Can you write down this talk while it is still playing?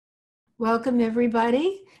Welcome,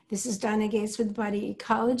 everybody. This is Donna Gates with Body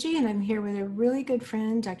Ecology, and I'm here with a really good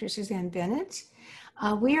friend, Dr. Susanne Bennet.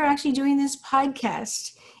 We are actually doing this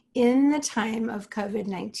podcast in the time of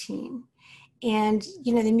COVID-19. And,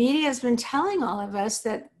 the media has been telling all of us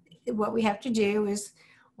that what we have to do is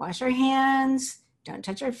wash our hands, don't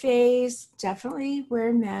touch our face, definitely wear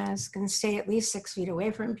a mask, and stay at least 6 feet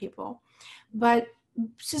away from people. But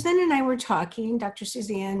Susanne and I were talking, Dr.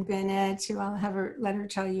 Susanne Bennet, who let her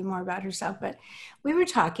tell you more about herself, but we were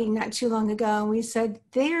talking not too long ago, and we said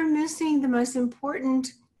they are missing the most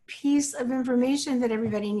important piece of information that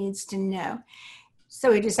everybody needs to know.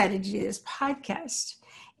 So we decided to do this podcast.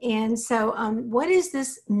 And so what is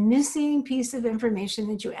this missing piece of information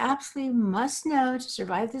that you absolutely must know to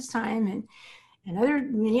survive this time and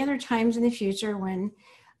many other times in the future when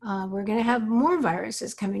we're going to have more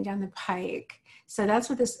viruses coming down the pike? So that's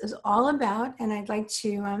what this is all about. And I'd like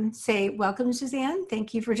to say welcome, Susanne.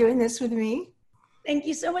 Thank you for doing this with me. Thank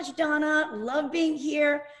you so much, Donna. Love being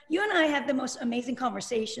here. You and I have the most amazing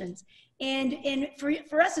conversations. And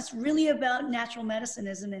for us, it's really about natural medicine,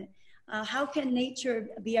 isn't it? How can nature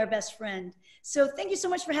be our best friend? So thank you so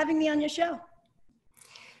much for having me on your show.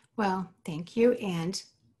 Well, thank you. And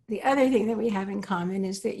the other thing that we have in common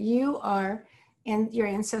is that your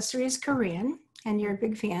ancestry is Korean, and you're a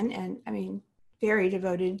big fan, and very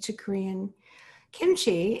devoted to Korean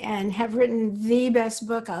kimchi, and have written the best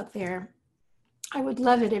book out there. I would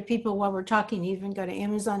love it if people, while we're talking, even go to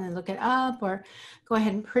Amazon and look it up, or go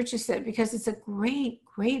ahead and purchase it, because it's a great,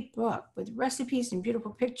 great book with recipes and beautiful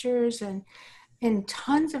pictures and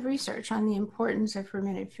tons of research on the importance of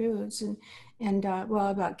fermented foods and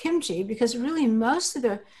about kimchi, because really most of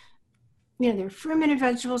they're fermented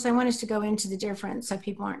vegetables. I want us to go into the difference so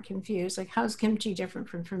people aren't confused. Like, how's kimchi different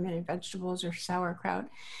from fermented vegetables or sauerkraut?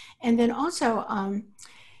 And then also,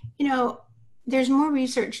 there's more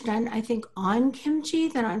research done, I think, on kimchi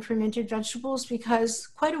than on fermented vegetables, because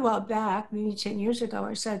quite a while back, maybe 10 years ago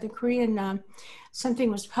or so, the Korean, something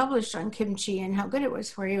was published on kimchi and how good it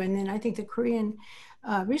was for you. And then I think the Korean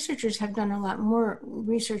researchers have done a lot more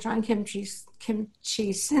research on kimchi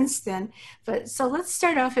since then. But so let's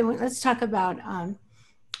start off and let's talk about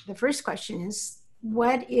the first question is,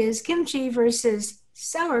 what is kimchi versus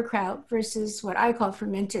sauerkraut versus what I call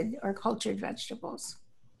fermented or cultured vegetables?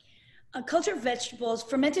 Cultured vegetables,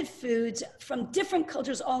 fermented foods from different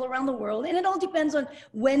cultures all around the world. And it all depends on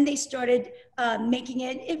when they started making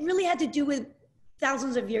it. It really had to do with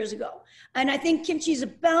thousands of years ago. And I think kimchi is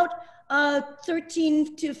about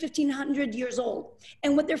 13 to 1500 years old.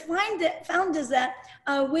 And what they're found is that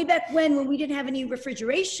way back when we didn't have any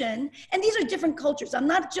refrigeration, and these are different cultures. I'm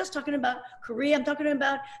not just talking about Korea, I'm talking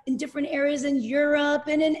about in different areas in Europe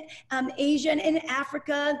and in Asia and in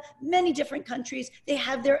Africa, many different countries. They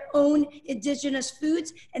have their own indigenous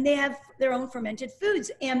foods and they have their own fermented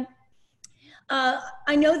foods. And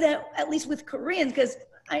I know that at least with Koreans, because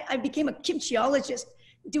I became a kimchiologist,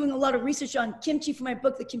 doing a lot of research on kimchi for my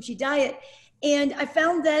book, The Kimchi Diet. And I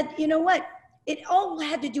found that, it all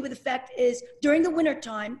had to do with the fact is during the winter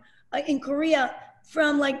time in Korea,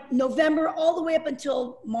 from like November all the way up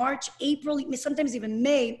until March, April, sometimes even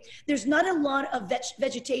May, there's not a lot of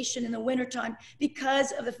vegetation in the wintertime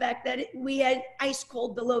because of the fact that we had ice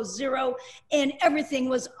cold below zero and everything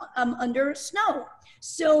was under snow.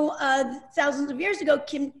 So thousands of years ago,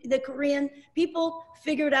 the Korean people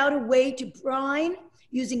figured out a way to brine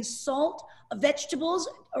using salt, vegetables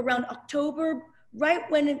around October, right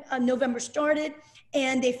when November started.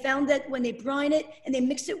 And they found that when they brine it and they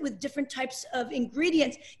mix it with different types of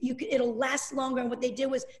ingredients, it'll last longer. And what they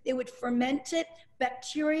did was they would ferment it,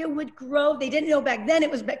 bacteria would grow. They didn't know back then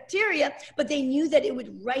it was bacteria, but they knew that it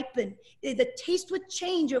would ripen. The taste would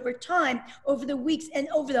change over time, over the weeks and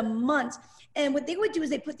over the months. And what they would do is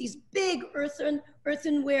they put these big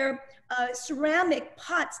earthenware ceramic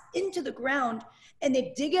pots into the ground, and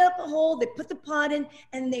they dig up a hole, they put the pot in,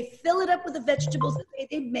 and they fill it up with the vegetables that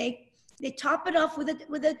they make. They top it off with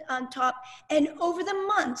it on top, and over the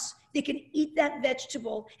months, they can eat that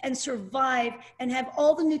vegetable and survive and have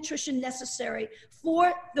all the nutrition necessary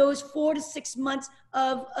for those 4 to 6 months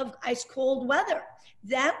of ice cold weather.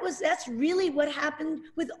 That's really what happened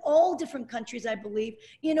with all different countries, I believe.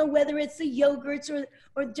 Whether it's the yogurts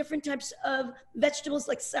or different types of vegetables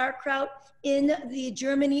like sauerkraut in the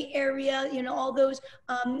Germany area, all those,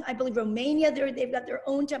 I believe Romania, they've got their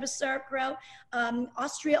own type of sauerkraut,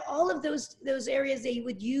 Austria, all of those areas, they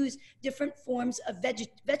would use different forms of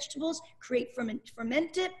vegetables, create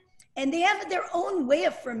fermented. And they have their own way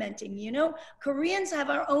of fermenting, Koreans have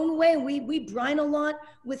our own way. We brine a lot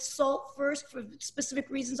with salt first for specific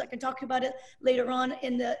reasons. I can talk about it later on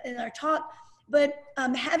in our talk. But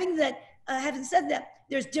having that having said that,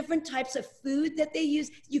 there's different types of food that they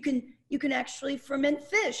use. You can actually ferment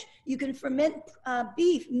fish. You can ferment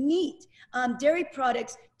beef, meat, dairy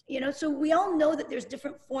products. So we all know that there's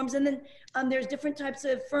different forms, and then there's different types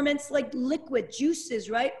of ferments like liquid juices,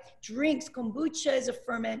 right? Drinks, kombucha is a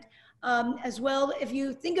ferment as well. If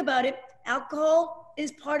you think about it, alcohol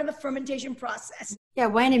is part of a fermentation process. Yeah,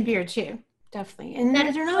 wine and beer too, definitely. And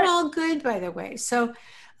they're not all good, by the way. So,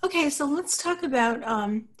 okay, so let's talk about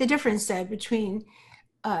the difference then between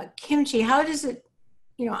kimchi. How does it,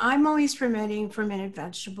 I'm always fermenting fermented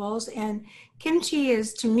vegetables, and kimchi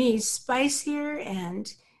is, to me, spicier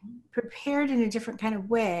and prepared in a different kind of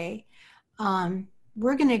way.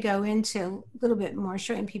 We're going to go into a little bit more,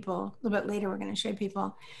 showing people a little bit later. We're going to show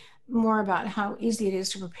people more about how easy it is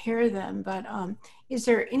to prepare them. But is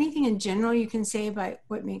there anything in general you can say about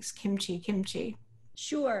what makes kimchi kimchi?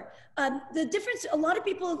 Sure. The difference, a lot of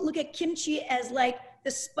people look at kimchi as like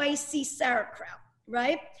the spicy sauerkraut,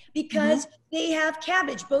 right? Because they have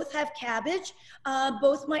cabbage, both have cabbage,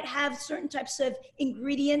 both might have certain types of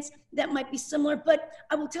ingredients that might be similar, but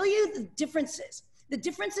I will tell you the differences. The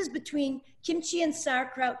differences between kimchi and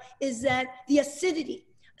sauerkraut is that the acidity.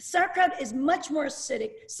 Sauerkraut is much more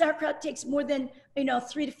acidic. Sauerkraut takes more than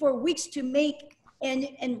 3 to 4 weeks to make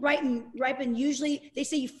and ripen. Usually they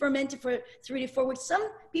say you ferment it for 3 to 4 weeks. Some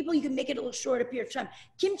people, you can make it a little shorter period of time.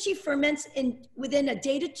 Kimchi ferments within a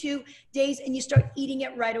day to 2 days, and you start eating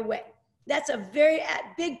it right away. That's a very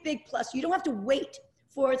big plus. You don't have to wait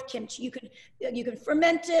for kimchi. You can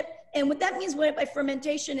ferment it. And what that means by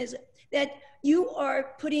fermentation is that you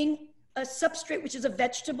are putting a substrate, which is a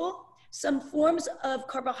vegetable, some forms of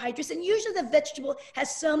carbohydrates, and usually the vegetable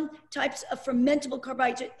has some types of fermentable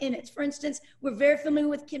carbohydrate in it. For instance, we're very familiar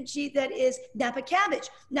with kimchi that is Napa cabbage.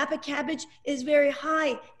 Napa cabbage is very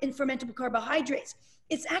high in fermentable carbohydrates.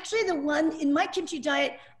 It's actually the one, in my kimchi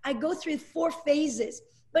diet, I go through 4 phases,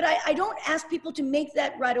 but I don't ask people to make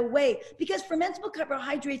that right away, because fermentable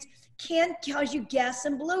carbohydrates can cause you gas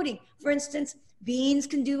and bloating. For instance, beans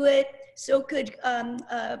can do it, so could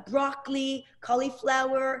broccoli,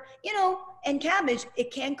 cauliflower, and cabbage.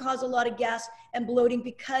 It can cause a lot of gas and bloating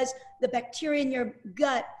because the bacteria in your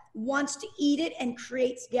gut wants to eat it and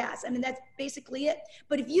creates gas. I mean, that's basically it.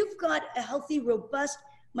 But if you've got a healthy, robust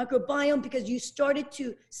microbiome because you started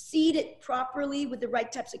to seed it properly with the right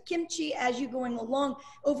types of kimchi as you're going along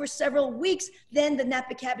over several weeks, then the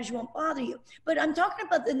Napa cabbage won't bother you. But I'm talking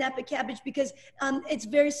about the Napa cabbage because it's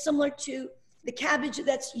very similar to the cabbage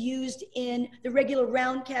that's used in the regular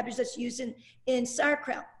round cabbage that's used in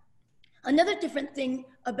sauerkraut. Another different thing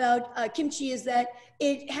about kimchi is that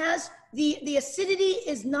it has the acidity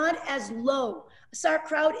is not as low.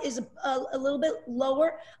 Sauerkraut is a little bit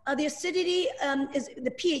lower. The acidity is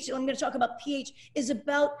the pH. I'm going to talk about pH is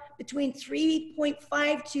about between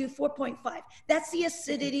 3.5 to 4.5. That's the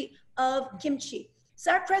acidity of kimchi.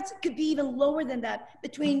 Sauerkraut could be even lower than that,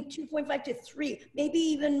 between 2.5 to 3,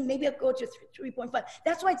 maybe I'll go to 3.5.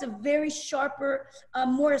 That's why it's a very sharper,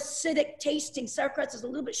 more acidic tasting. Sauerkraut is a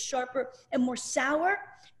little bit sharper and more sour,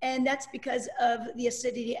 and that's because of the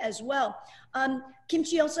acidity as well.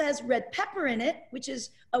 Kimchi also has red pepper in it, which is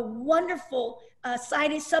a wonderful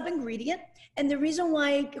sub-ingredient. And the reason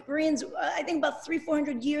why Koreans, I think about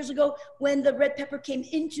 300-400 years ago, when the red pepper came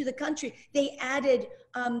into the country, they added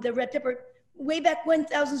the red pepper. Way back when,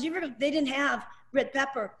 thousands of years ago, they didn't have red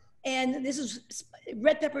pepper. And this is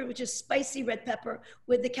red pepper, which is spicy red pepper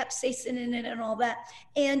with the capsaicin in it and all that.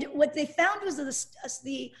 And what they found was that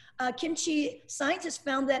the kimchi scientists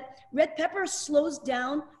found that red pepper slows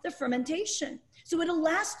down the fermentation. So it'll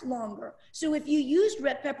last longer. So if you used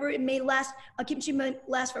red pepper, it may last, kimchi may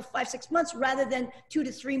last for 5-6 months rather than 2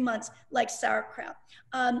 to 3 months like sauerkraut.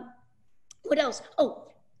 What else? Oh,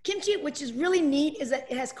 kimchi, which is really neat, is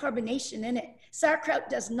that it has carbonation in it. Sauerkraut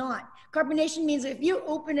does not. Carbonation means if you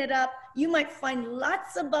open it up, you might find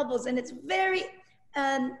lots of bubbles, and it's very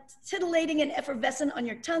titillating and effervescent on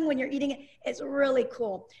your tongue when you're eating it. It's really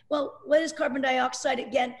cool. Well, what is carbon dioxide?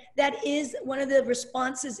 Again, that is one of the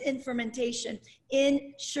responses in fermentation,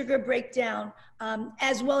 in sugar breakdown,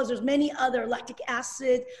 as well as there's many other lactic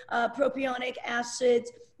acid, propionic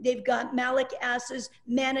acids. They've got malic acids,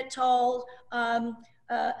 mannitol,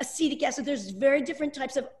 acetic acid. There's very different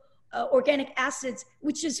types of organic acids,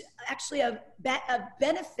 which is actually a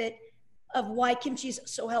benefit of why kimchi is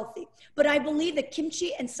so healthy. But I believe that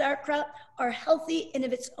kimchi and sauerkraut are healthy in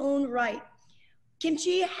of its own right.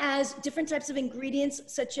 Kimchi has different types of ingredients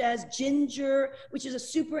such as ginger, which is a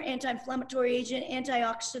super anti-inflammatory agent,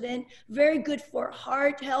 antioxidant, very good for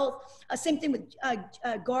heart health. Same thing with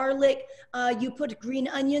garlic. You put green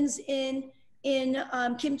onions in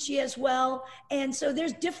kimchi as well. And so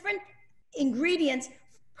there's different ingredients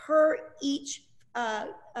per each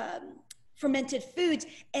fermented foods,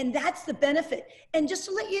 and that's the benefit. And just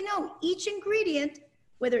to let you know, each ingredient,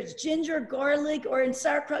 whether it's ginger, garlic, or in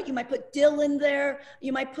sauerkraut, you might put dill in there,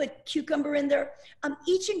 you might put cucumber in there.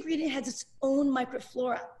 Each ingredient has its own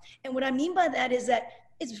microflora. And what I mean by that is that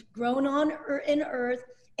it's grown on in earth,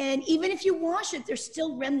 and even if you wash it, there's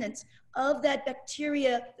still remnants of that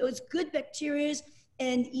bacteria, those good bacteria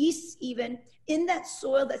and yeasts even in that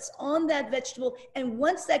soil that's on that vegetable. And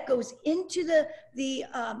once that goes into the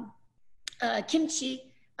kimchi,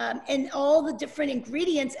 and all the different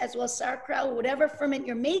ingredients, as well as sauerkraut, whatever ferment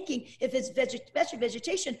you're making, if it's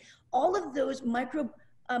vegetation, all of those micro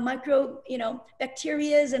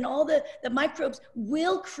bacterias and all the microbes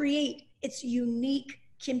will create its unique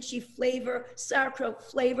kimchi flavor, sauerkraut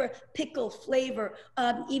flavor, pickle flavor,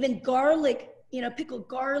 even garlic, pickled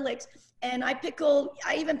garlics. And I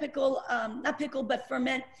even pickle, not pickle, but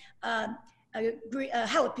ferment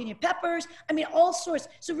jalapeno peppers. I mean, all sorts.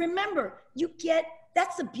 So remember,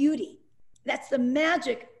 that's the beauty. That's the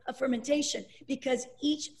magic of fermentation, because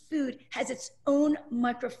each food has its own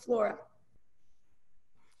microflora.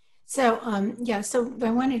 So, so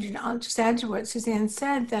I'll just add to what Susanne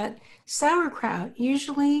said, that sauerkraut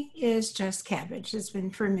usually is just cabbage that's been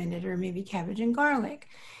fermented, or maybe cabbage and garlic.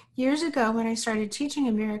 Years ago, when I started teaching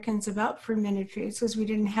Americans about fermented foods, because we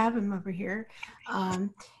didn't have them over here,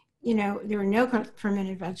 there were no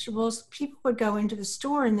fermented vegetables, people would go into the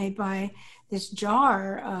store and they'd buy this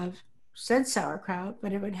jar of said sauerkraut,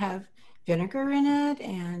 but it would have vinegar in it,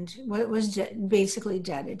 and what was basically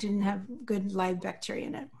dead. It didn't have good live bacteria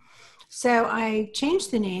in it. So I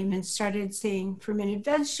changed the name and started saying fermented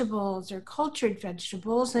vegetables or cultured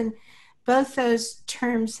vegetables, and both those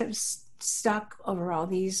terms have stuck over all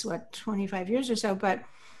these, 25 years or so. But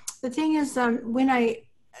the thing is,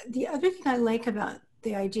 the other thing I like about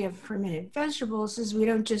the idea of fermented vegetables is we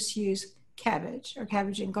don't just use cabbage or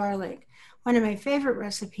cabbage and garlic. One of my favorite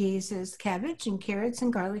recipes is cabbage and carrots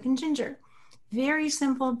and garlic and ginger. Very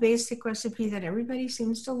simple, basic recipe that everybody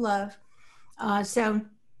seems to love.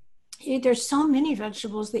 There's so many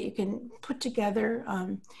vegetables that you can put together.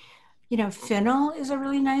 Fennel is a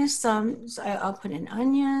really nice, I'll put in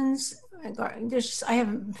onions. I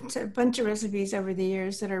have a bunch of recipes over the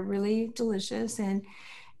years that are really delicious, and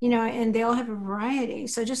they all have a variety.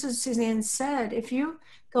 So just as Susanne said, if you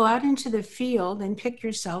go out into the field and pick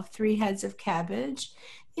yourself 3 heads of cabbage,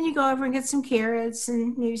 then you go over and get some carrots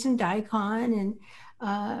and maybe some daikon, and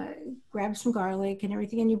grab some garlic and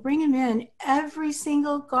everything, and you bring them in. Every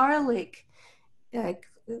single garlic,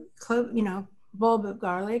 bulb of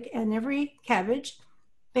garlic, and every cabbage,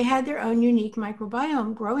 they had their own unique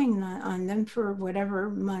microbiome growing on them for whatever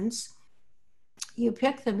months. You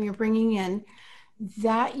pick them, you're bringing in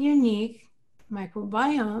that unique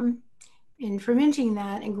microbiome and fermenting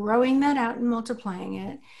that and growing that out and multiplying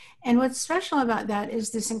it. And what's special about that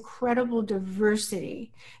is this incredible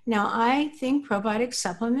diversity. Now, I think probiotic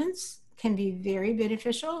supplements can be very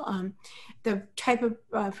beneficial. The type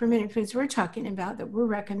of fermented foods we're talking about that we're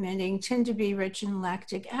recommending tend to be rich in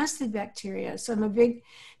lactic acid bacteria. So I'm a big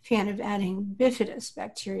fan of adding bifidus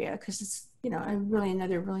bacteria, because it's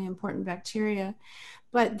another really important bacteria.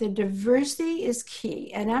 But the diversity is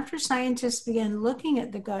key. And after scientists began looking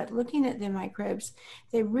at the gut, looking at the microbes,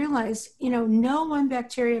 they realized, no one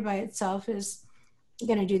bacteria by itself is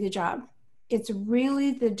going to do the job. It's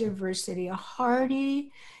really the diversity, a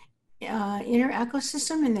hardy inner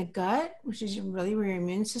ecosystem in the gut, which is really where your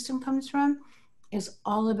immune system comes from, is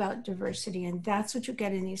all about diversity. And that's what you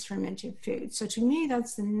get in these fermented foods. So to me,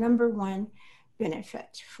 that's the number one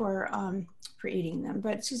benefit for eating them.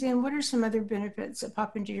 But Susanne, what are some other benefits that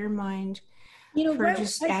pop into your mind for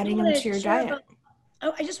just adding them to your diet?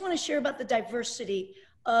 I just want to share about the diversity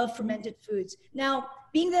of fermented foods. Now,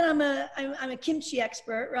 being that I'm a kimchi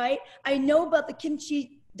expert, right? I know about the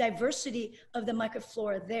kimchi diversity of the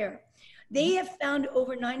microflora there. They have found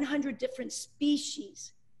over 900 different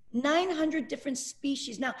species. 900 different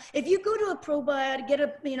species. Now, if you go to a probiotic, get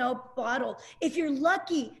a bottle, if you're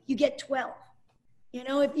lucky, you get 12.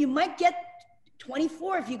 If you might get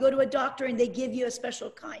 24 if you go to a doctor and they give you a special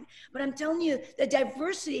kind. But I'm telling you, the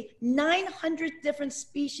diversity, 900 different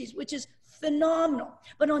species, which is phenomenal.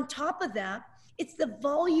 But on top of that, it's the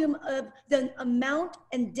volume of the amount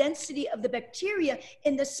and density of the bacteria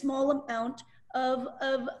in the small amount of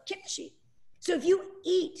kimchi. So if you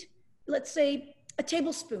eat, let's say, a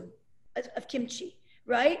tablespoon of kimchi,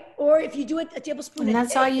 right? Or if you do it a tablespoon and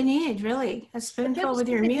that's all you need, really. A spoonful with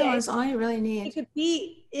your meal is all you really need. It could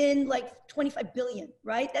be in like 25 billion,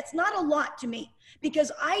 right? That's not a lot to me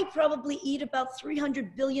because I probably eat about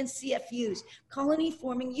 300 billion CFUs, colony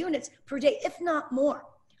forming units per day, if not more.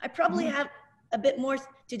 I probably have a bit more.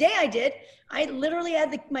 Today I literally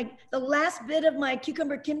had the last bit of my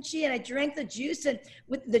cucumber kimchi and I drank the juice, and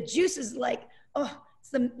with the juice is like, oh,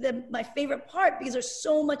 it's my favorite part because there's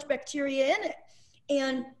so much bacteria in it.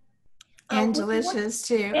 And delicious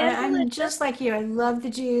too. I'm just like you. I love the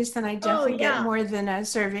juice, and I definitely get more than a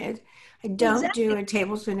serving. I don't do a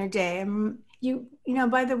tablespoon a day. You know,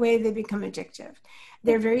 by the way, they become addictive.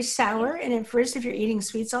 They're very sour, and at first, if you're eating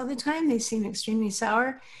sweets all the time, they seem extremely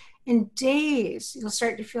sour. In days, you'll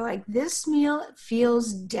start to feel like this meal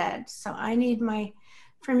feels dead. So I need my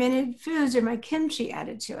fermented foods or my kimchi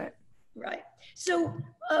added to it. Right. So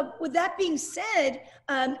with that being said,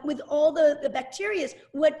 with all the bacteria,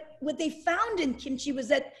 what they found in kimchi was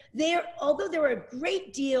that although there were a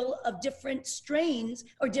great deal of different strains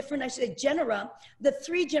or different, I should say, genera, the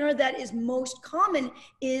three genera that is most common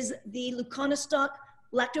is the Leuconostoc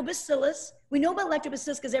lactobacillus. We know about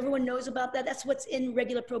lactobacillus because everyone knows about that. That's what's in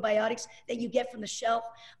regular probiotics that you get from the shelf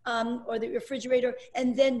or the refrigerator.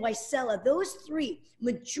 And then Weissella. Those three,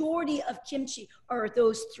 majority of kimchi are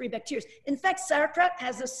those three bacteria. In fact, sauerkraut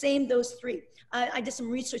has those three. I did some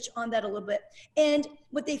research on that a little bit. And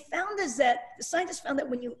what they found is that the scientists found that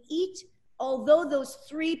when you eat, although those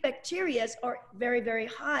three bacteria are very, very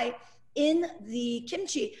high in the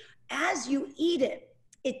kimchi, as you eat it,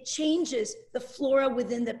 it changes the flora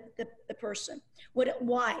within the person.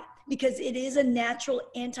 Why? Because it is a natural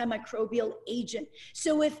antimicrobial agent.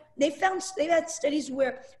 So if they've had studies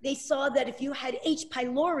where they saw that if you had H.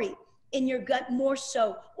 pylori in your gut more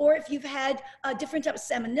so, or if you've had a different type of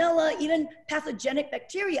salmonella, even pathogenic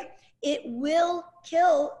bacteria, it will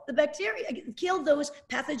kill the bacteria, kill those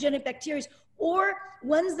pathogenic bacteria, or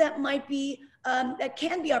ones that might be, that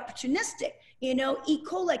can be opportunistic. You know, E.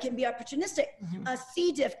 coli can be opportunistic.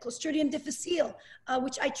 C. diff, Clostridium difficile,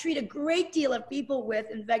 which I treat a great deal of people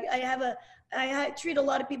with. In fact, I treat a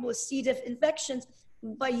lot of people with C. diff infections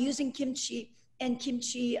by using kimchi and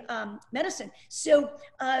kimchi medicine. So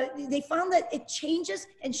they found that it changes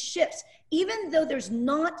and shifts, even though there's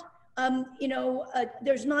not,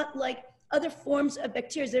 there's not like other forms of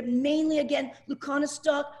bacteria. They're mainly, again,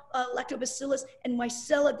 Leuconostoc, lactobacillus, and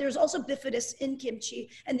Weissella. There's also bifidus in kimchi,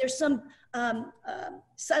 and there's some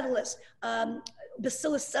subtilis,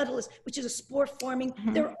 Bacillus subtilis, which is a spore-forming.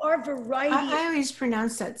 There are varieties. I always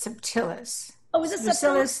pronounce that subtilis. Oh, is it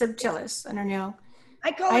Bacillus subtilis? I don't know.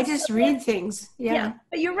 I just read things. Yeah,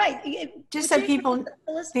 but you're right. Just so people,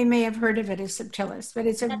 they may have heard of it as subtilis, but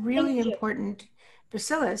it's a really important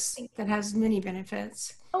bacillus that has many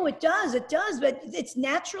benefits. Oh, it does, but it's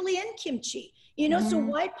naturally in kimchi, you know, so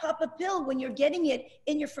why pop a pill when you're getting it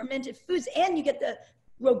in your fermented foods and you get the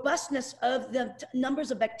robustness of the numbers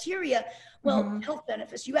of bacteria? Well, health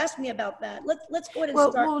benefits. You asked me about that. Let's go ahead and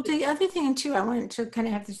start. Well, the other thing too, I wanted to kind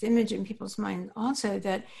of have this image in people's mind also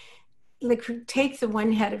that, like, take the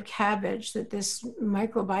one head of cabbage that this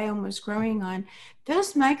microbiome was growing on.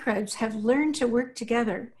 Those microbes have learned to work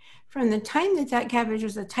together. From the time that cabbage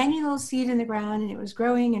was a tiny little seed in the ground and it was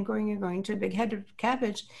growing and growing and growing to a big head of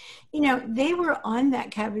cabbage, you know, they were on that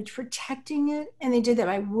cabbage protecting it, and they did that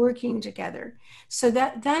by working together. So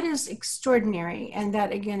that is extraordinary, and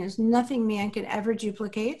that, again, is nothing man can ever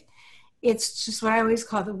duplicate. It's just what I always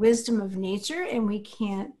call the wisdom of nature, and we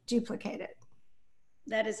can't duplicate it.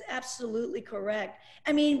 That is absolutely correct.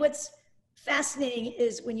 I mean, what's fascinating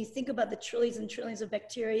is when you think about the trillions and trillions of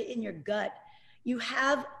bacteria in your gut, you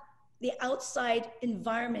have the outside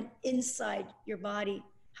environment inside your body.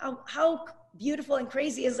 How beautiful and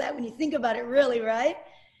crazy is that when you think about it, really, right?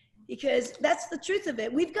 Because that's the truth of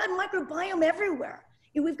it. We've got microbiome everywhere.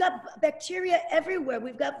 We've got bacteria everywhere.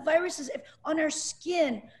 We've got viruses on our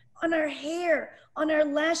skin, on our hair, on our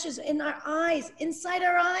lashes, in our eyes, inside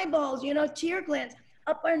our eyeballs, you know, tear glands,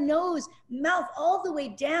 up our nose, mouth, all the way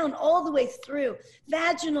down, all the way through,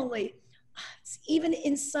 vaginally. It's even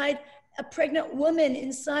inside a pregnant woman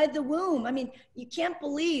inside the womb. I mean, you can't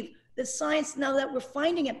believe the science now that we're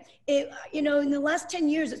finding it. You know, in the last 10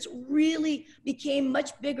 years, it's really became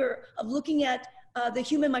much bigger of looking at the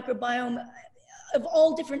human microbiome of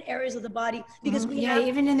all different areas of the body, because we have,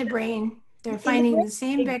 even in the brain, they're finding the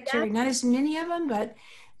same bacteria, not as many of them, but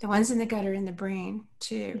the ones in the gut are in the brain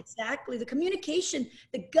too. Exactly. The communication,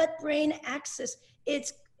 the gut-brain axis,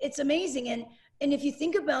 it's amazing. And if you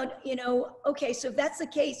think about, you know, okay, so if that's the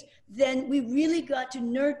case, then we really got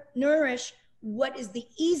to nourish what is the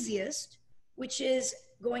easiest, which is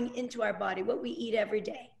going into our body, what we eat every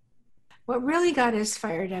day. what really got us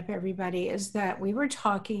fired up, everybody, is that we were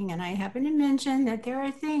talking, and I happened to mention that there are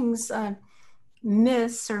things,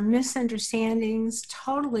 myths or misunderstandings,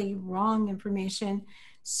 totally wrong information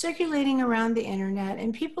circulating around the internet,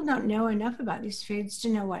 and people don't know enough about these foods to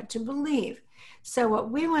know what to believe. So what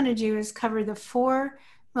we want to do is cover the 4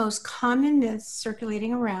 most common myths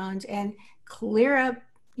circulating around and clear up,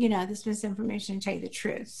 this misinformation and tell you the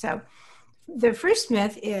truth. So the first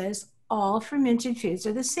myth is all fermented foods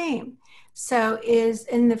are the same. So if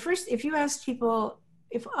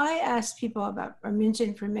I ask people about or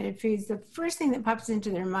mention fermented foods, the first thing that pops into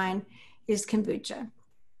their mind is kombucha.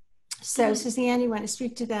 So Susanne, you want to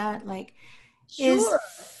speak to that? Like, is Sure.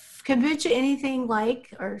 kombucha anything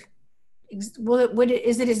like, or is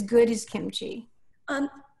it as good as kimchi?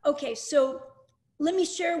 Okay, so let me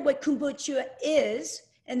share what kombucha is,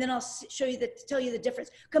 and then I'll tell you the difference.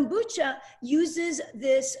 Kombucha uses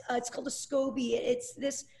this, it's called a SCOBY. It's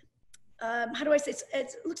this, how do I say,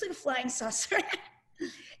 it looks like a flying saucer.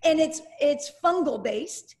 And it's fungal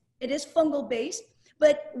based. It is fungal based,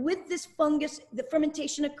 but with this fungus, the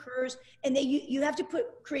fermentation occurs, and you have to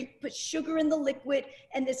put sugar in the liquid,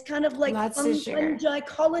 and this kind of like fungi,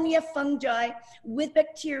 colony of fungi with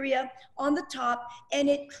bacteria on the top, and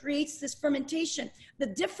it creates this fermentation. The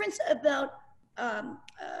difference about some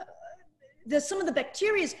of the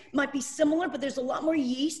bacteria might be similar, but there's a lot more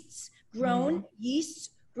yeasts grown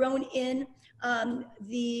in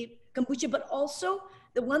the kombucha, but also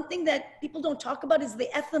the one thing that people don't talk about is the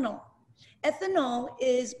ethanol. Ethanol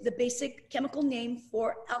is the basic chemical name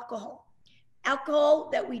for alcohol. Alcohol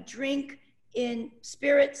that we drink in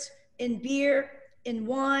spirits, in beer, in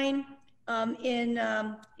wine, in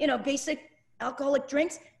basic alcoholic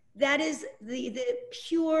drinks. That is the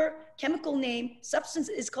pure chemical name. Substance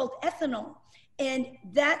is called ethanol, and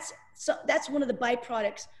that's one of the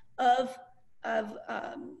byproducts of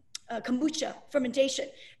kombucha fermentation.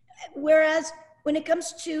 Whereas when it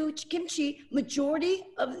comes to kimchi,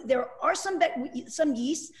 there are some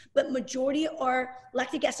yeasts, but majority are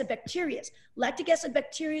lactic acid bacteria. Lactic acid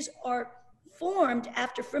bacteria are formed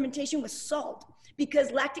after fermentation with salt, because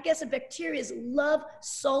lactic acid bacteria love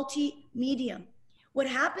salty medium. What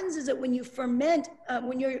happens is that when you ferment,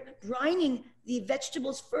 when you're brining the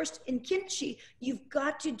vegetables first in kimchi, you've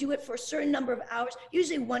got to do it for a certain number of hours,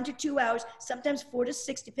 usually 1 to 2 hours, sometimes 4 to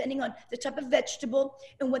 6, depending on the type of vegetable.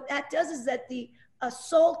 And what that does is that the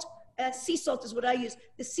salt, sea salt is what I use,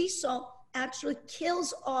 the sea salt actually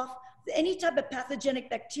kills off any type of pathogenic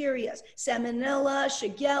bacteria, salmonella,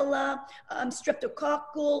 shigella,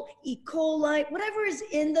 streptococcal, E. coli, whatever is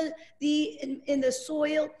in the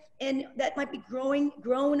soil and that might be grown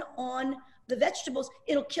on the vegetables,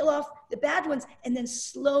 it'll kill off the bad ones, and then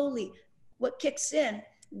slowly what kicks in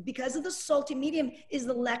because of the salty medium is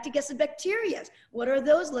the lactic acid bacteria. What are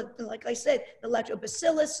those? Like I said, the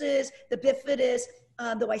lactobacilluses, the bifidus,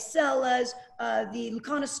 the Weicellas, the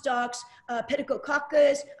Leuconostocs,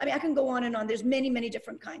 Pedicococcus. I mean, I can go on and on. There's many, many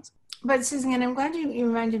different kinds. But Susanne, I'm glad you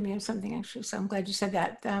reminded me of something, actually, so I'm glad you said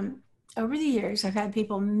that. Over the years, I've had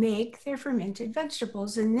people make their fermented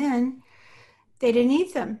vegetables, and then they didn't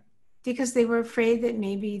eat them because they were afraid that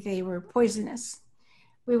maybe they were poisonous.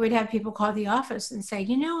 We would have people call the office and say,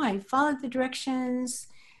 I followed the directions,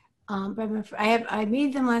 but I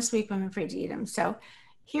made them last week, but I'm afraid to eat them. So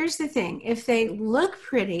here's the thing. If they look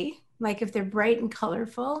pretty, like if they're bright and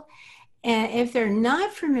colorful, and if they're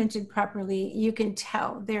not fermented properly, you can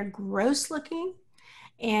tell they're gross looking.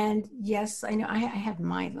 And yes, I know I have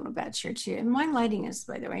my little batch here too. And my lighting is,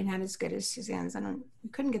 by the way, not as good as Suzanne's. I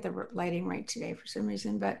couldn't get the lighting right today for some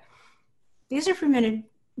reason, but these are fermented,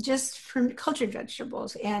 just from cultured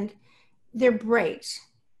vegetables, and they're bright,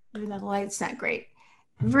 even though the light's not great.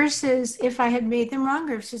 Versus if I had made them wrong,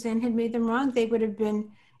 or if Susanne had made them wrong, they would have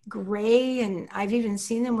been gray. And I've even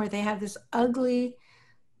seen them where they have this ugly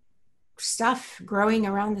stuff growing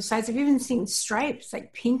around the sides. I've even seen stripes,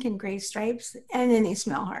 like pink and gray stripes, and then they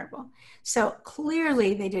smell horrible. So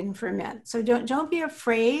clearly they didn't ferment. So don't be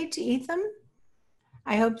afraid to eat them.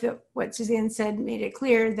 I hope that what Susanne said made it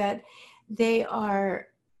clear that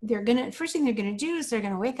first thing they're gonna do is they're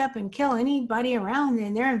gonna wake up and kill anybody around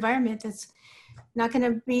in their environment that's not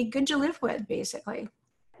gonna be good to live with, basically.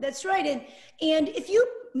 That's right. And if you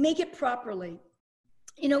make it properly,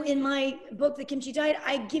 in my book, The Kimchi Diet,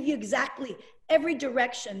 I give you exactly every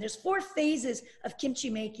direction. There's 4 phases of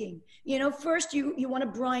kimchi making. First you want to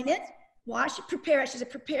brine it,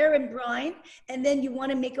 prepare and brine, and then you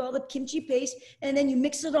want to make all the kimchi paste, and then you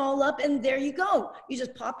mix it all up, and there you go. You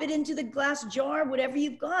just pop it into the glass jar, whatever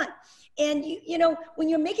you've got. And when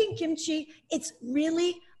you're making kimchi, it's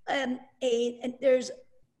really there's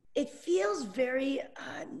it feels very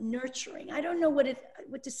nurturing. I don't know what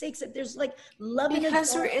to say, except there's like love in a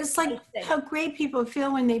Because jar. it's like how great people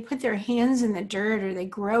feel when they put their hands in the dirt or they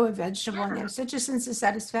grow a vegetable and they have such a sense of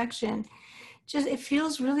satisfaction. Just it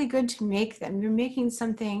feels really good to make them. You're taking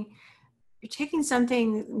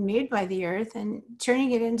something made by the earth and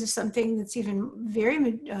turning it into something that's even very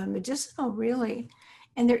medicinal, really.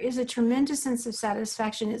 And there is a tremendous sense of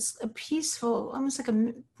satisfaction. It's a peaceful, almost like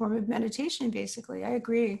a form of meditation, basically. I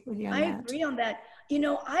agree with you on I that. agree on that. You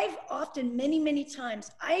know, I've often, many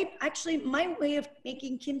times, my way of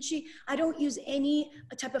making kimchi, I don't use any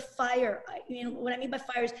type of fire. What I mean by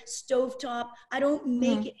fire is stovetop. I don't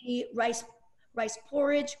make any rice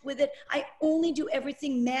porridge with it. I only do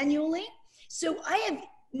everything manually. So I have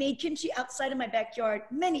made kimchi outside of my backyard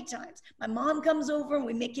many times. My mom comes over and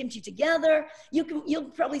we make kimchi together. You'll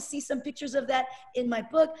probably see some pictures of that in my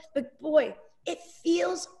book. But boy, it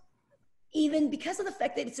feels, even because of the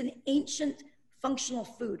fact that it's an ancient functional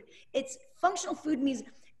food. It's functional food means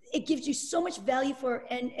it gives you so much value for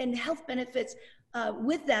and health benefits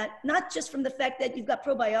with that, not just from the fact that you've got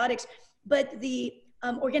probiotics, but the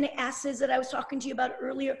organic acids that I was talking to you about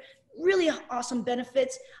earlier, really awesome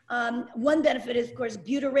benefits. One benefit is, of course,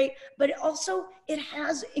 butyrate, but it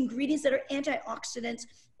has ingredients that are antioxidants.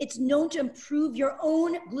 It's known to improve your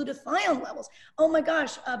own glutathione levels. Oh my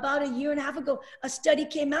gosh, about a year and a half ago, a study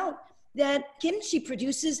came out that kimchi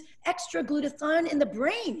produces extra glutathione in the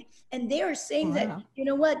brain. And they are saying that, you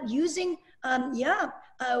know what, using,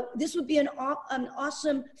 this would be an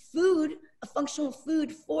awesome food, a functional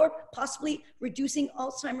food for possibly reducing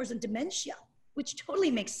Alzheimer's and dementia, which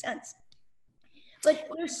totally makes sense. But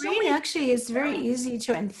there's so many. Actually, is very easy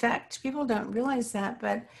to infect. People don't realize that,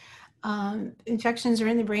 but infections are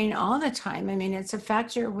in the brain all the time. I mean, it's a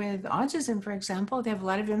factor with autism, for example. They have a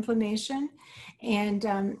lot of inflammation, and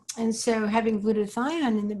so having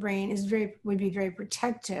glutathione in the brain would be very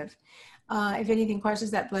protective. If anything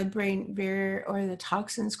crosses that blood-brain barrier, or the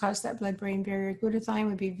toxins cross that blood-brain barrier, glutathione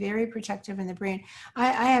would be very protective in the brain.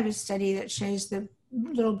 I have a study that shows that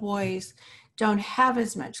little boys don't have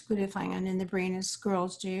as much glutathione in the brain as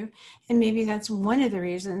girls do, and maybe that's one of the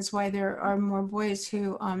reasons why there are more boys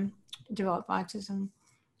who develop autism.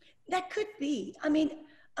 That could be. I mean,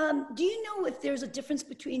 do you know if there's a difference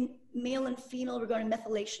between male and female regarding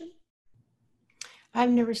methylation? I've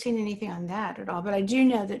never seen anything on that at all, but I do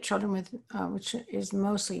know that children with, which is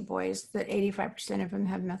mostly boys, that 85% of them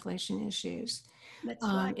have methylation issues. That's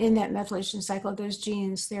right. In that methylation cycle, those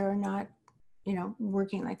genes, they're not,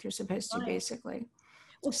 working like they're supposed to, basically.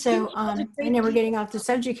 Well, so I know we're getting off the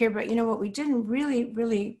subject here, but what we didn't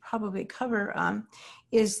really probably cover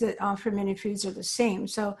is that all fermented foods are the same.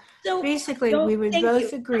 So basically, we would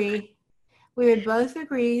both agree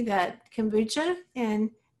that kombucha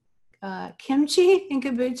and kimchi and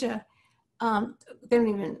kombucha, they don't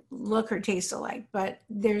even look or taste alike, but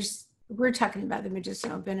we're talking about the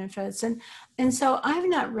medicinal benefits. And so I've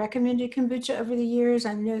not recommended kombucha over the years.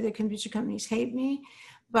 I know the kombucha companies hate me,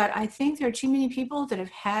 but I think there are too many people that have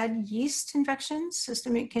had yeast infections,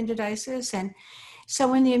 systemic candidiasis. And so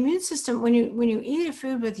when the immune system, when you eat a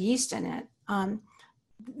food with yeast in it,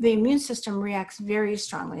 the immune system reacts very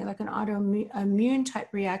strongly, like an autoimmune type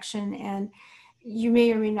reaction. And you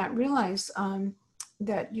may or may not realize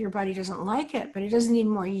that your body doesn't like it, but it doesn't need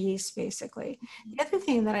more yeast, basically. The other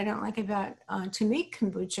thing that I don't like about, to make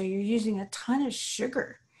kombucha, you're using a ton of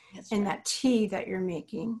sugar in that tea that you're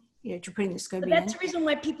making. You're putting the SCOBY in. That's the reason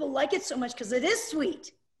why people like it so much, because it is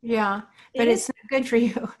sweet. Yeah, but it's not good for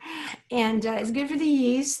you. And it's good for the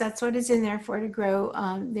yeast. That's what it's in there for, to grow.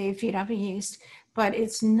 They feed off of yeast, but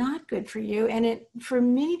it's not good for you. And for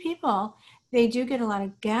many people, they do get a lot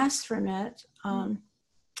of gas from it.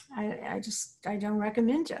 I don't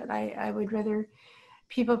recommend it. I would rather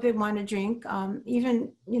people, if they want to drink,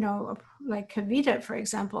 even, like Kavita, for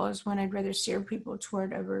example, is one I'd rather steer people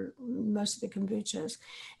toward over most of the kombuchas.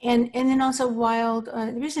 And then also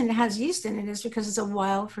the reason it has yeast in it is because it's a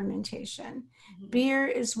wild fermentation. Beer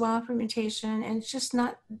is wild fermentation, and it's just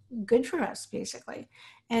not good for us, basically.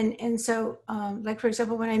 And so, like, for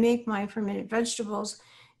example, when I make my fermented vegetables,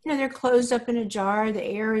 they're closed up in a jar. The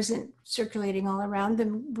air isn't circulating all around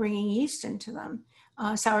them, bringing yeast into them.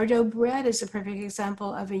 Sourdough bread is a perfect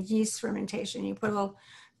example of a yeast fermentation. You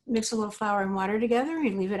mix a little flour and water together,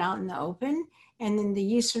 you leave it out in the open, and then the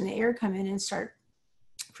yeast from the air come in and start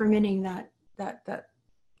fermenting that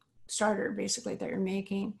starter, basically, that you're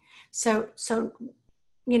making. So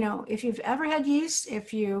if you've ever had yeast,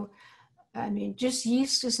 just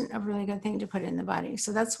yeast isn't a really good thing to put in the body.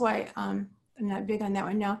 So that's why I'm not big on that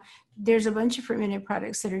one. Now, there's a bunch of fermented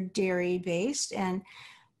products that are dairy based, and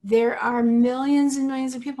there are millions and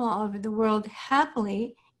millions of people all over the world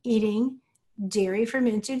happily eating dairy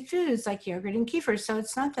fermented foods like yogurt and kefir. So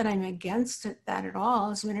it's not that I'm against that at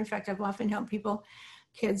all. As a matter of fact, I've often helped people,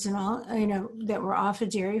 kids and all, that were off of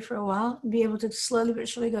dairy for a while, be able to slowly but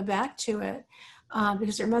surely go back to it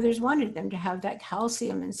because their mothers wanted them to have that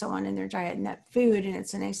calcium and so on in their diet and that food. And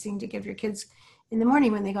it's a nice thing to give your kids in the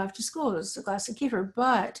morning when they go off to school, is a glass of kefir.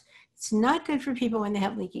 But it's not good for people when they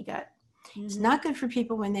have leaky gut. It's not good for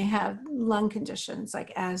people when they have lung conditions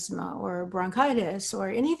like asthma or bronchitis or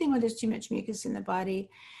anything where there's too much mucus in the body.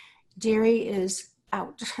 Dairy is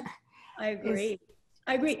out. I agree.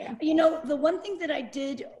 I agree. The one thing that I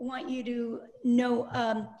did want you to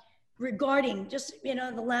know regarding just,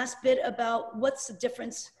 the last bit about what's the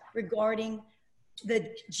difference regarding the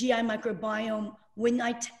GI microbiome. When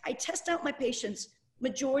I test out my patients,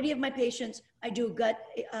 majority of my patients, I do a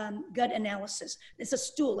gut analysis. It's a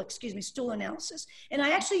stool analysis. And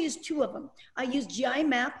I actually use two of them. I use GI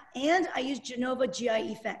map and I use Genova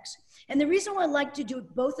GI effects. And the reason why I like to do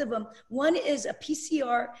both of them, one is a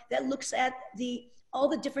PCR that looks at all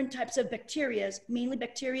the different types of bacteria, mainly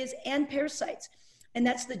bacteria and parasites. And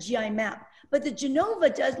that's the GI map. But the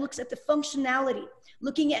Genova looks at the functionality,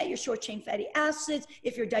 looking at your short chain fatty acids,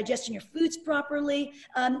 if you're digesting your foods properly,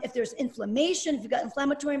 if there's inflammation, if you've got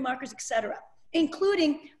inflammatory markers, etc.,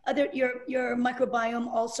 including your microbiome,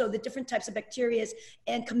 also the different types of bacteria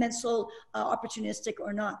and commensal, opportunistic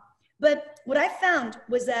or not. But what I found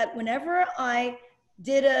was that whenever I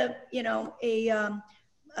did a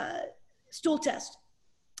stool test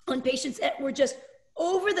on patients that were just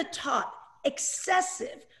over the top,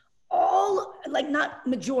 excessive, all like not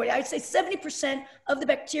majority, I'd say 70% of the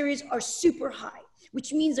bacteria are super high,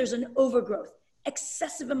 which means there's an overgrowth,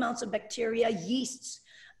 excessive amounts of bacteria, yeasts.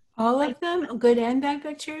 All of them, good and bad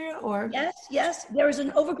bacteria, or? Yes, there is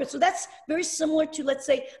an overgrowth. So that's very similar to, let's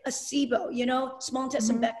say, a SIBO, small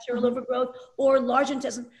intestine bacterial overgrowth, or large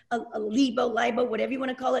intestine, a LIBO, whatever you want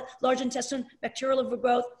to call it, large intestine bacterial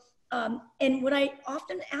overgrowth. And what I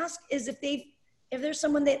often ask is if there's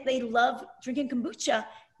someone that they love drinking kombucha,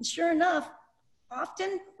 and sure enough,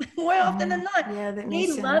 more often than not,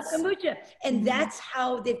 they love kombucha. And that's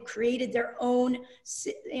how they've created their own,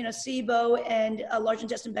 SIBO and large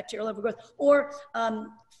intestine bacterial overgrowth, or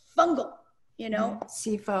fungal,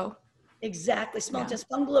 SIFO. Exactly. Small intestine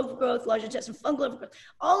fungal overgrowth, large intestine fungal overgrowth.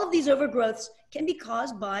 All of these overgrowths can be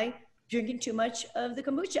caused by drinking too much of the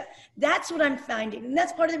kombucha. That's what I'm finding. And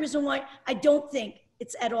that's part of the reason why I don't think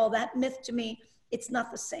it's at all that myth to me. It's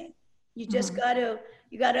not the same. You just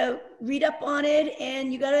you gotta read up on it,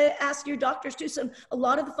 and you gotta ask your doctors too. A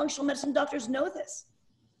lot of the functional medicine doctors know this.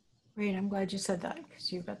 Great, I'm glad you said that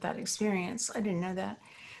because you've got that experience. I didn't know that.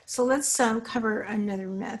 So let's cover another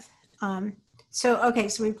myth. So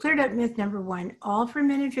we've cleared up myth number one. All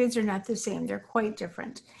fermented foods are not the same. They're quite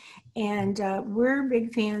different. And we're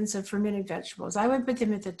big fans of fermented vegetables. I would put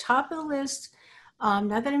them at the top of the list.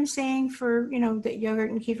 Not that I'm saying for, that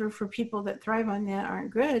yogurt and kefir for people that thrive on that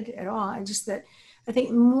aren't good at all. I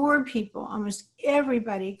think more people, almost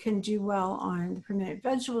everybody, can do well on the fermented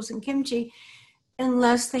vegetables and kimchi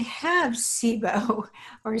unless they have SIBO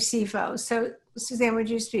or SIFO. So Susanne, would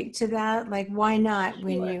you speak to that? Like, why not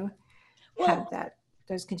when you have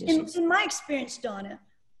those conditions? In my experience, Donna,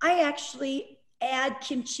 I actually add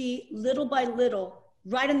kimchi little by little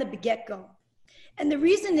right in the get-go. And the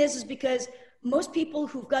reason is because most people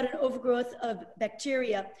who've got an overgrowth of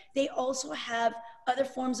bacteria, they also have other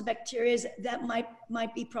forms of bacteria that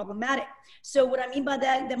might be problematic. So what I mean by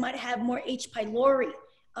that, they might have more H. pylori,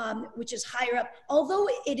 which is higher up. Although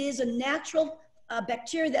it is a natural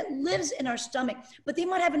bacteria that lives in our stomach, but they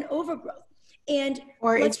might have an overgrowth.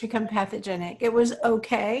 Or it's become pathogenic. It was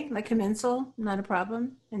okay, like commensal, not a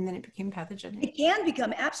problem, and then it became pathogenic. It can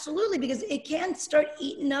become, absolutely, because it can start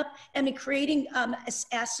eating up and creating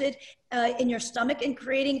acid in your stomach and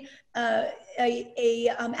creating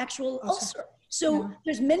actual ulcer. So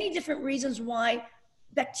there's many different reasons why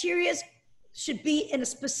bacteria should be in a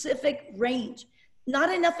specific range.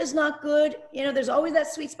 Not enough is not good. There's always that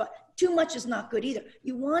sweet spot. Too much is not good either.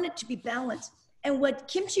 You want it to be balanced. And what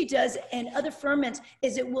kimchi does and other ferments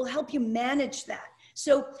is it will help you manage that.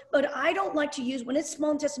 So, but I don't like to use, when it's small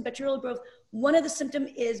intestine bacterial growth, one of the symptoms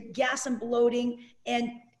is gas and bloating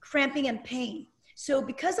and cramping and pain. So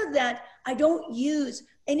because of that, I don't use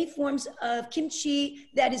any forms of kimchi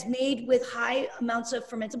that is made with high amounts of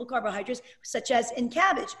fermentable carbohydrates, such as in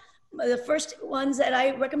cabbage. The first ones that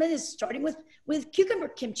I recommend is starting with cucumber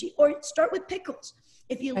kimchi, or start with pickles.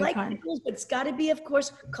 If you like Icon. pickles, but it's got to be, of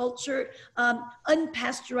course, cultured,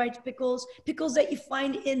 unpasteurized pickles that you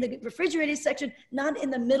find in the refrigerated section, not in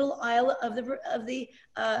the middle aisle of the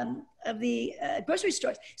grocery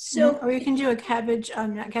stores. So, or you can do a cabbage,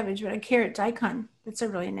 not cabbage, but a carrot daikon. That's a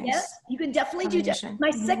really nice. Yes, you can definitely do that.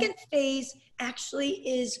 My second phase actually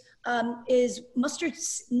is mustard,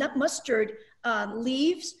 not mustard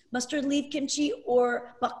leaves, mustard leaf kimchi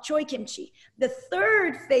or bok choy kimchi. The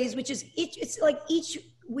third phase, which is it's like each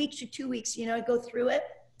week to 2 weeks, you know, I go through it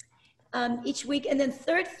each week. And then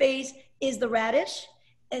third phase is the radish.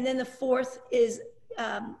 And then the fourth is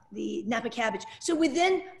the Napa cabbage. So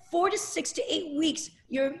within 4 to 6 to 8 weeks,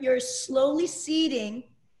 you're slowly seeding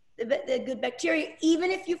the good bacteria,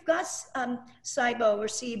 even if you've got SIBO or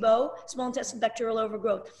SIBO, small intestinal bacterial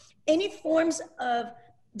overgrowth. Any forms of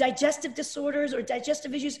digestive disorders or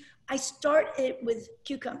digestive issues, I start it with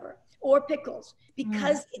cucumber or pickles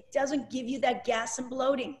because it doesn't give you that gas and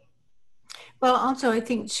bloating. Well, also I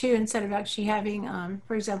think too, instead of actually having,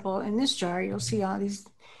 for example, in this jar, you'll see all these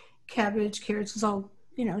cabbage, carrots, is all,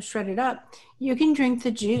 you know, shredded up. You can drink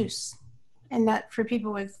the juice. And that for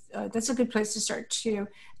people with, that's a good place to start too.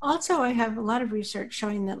 Also, I have a lot of research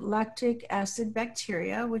showing that lactic acid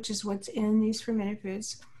bacteria, which is what's in these fermented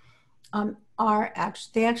foods,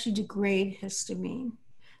 they actually degrade histamine.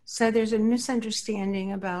 So there's a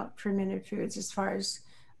misunderstanding about fermented foods as far as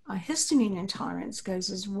histamine intolerance goes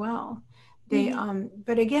as well. They,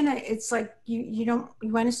 but again, it's like you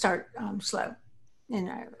want to start slow, and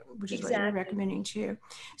which is what you're recommending too.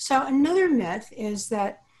 So another myth is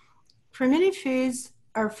that fermented foods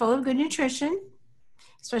are full of good nutrition,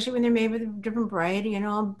 especially when they're made with a different variety and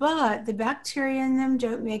all, but the bacteria in them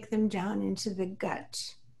don't make them down into the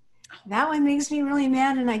gut. That one makes me really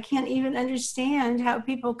mad, and I can't even understand how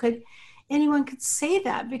anyone could say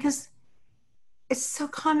that, because it's so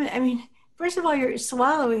common. I mean, first of all, you're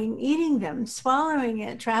eating them, swallowing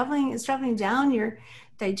it, it's traveling down your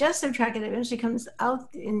digestive tract, and it eventually comes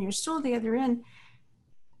out in your stool the other end.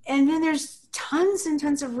 And then there's tons and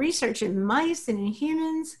tons of research in mice and in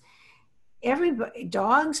humans, everybody,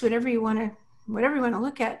 dogs, whatever you want to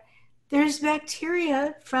look at. There's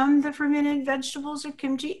bacteria from the fermented vegetables or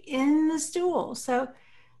kimchi in the stool. So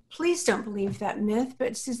please don't believe that myth.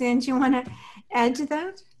 But Susanne, do you want to add to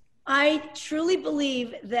that? I truly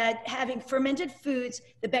believe that having fermented foods,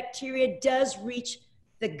 the bacteria does reach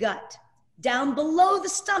the gut, down below the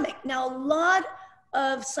stomach. Now, a lot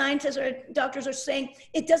of scientists or doctors are saying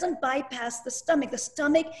it doesn't bypass the stomach. The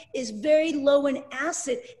stomach is very low in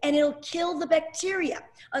acid and it'll kill the bacteria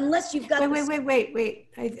unless you've got Wait.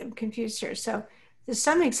 I'm confused here. So the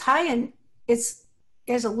stomach's high in, it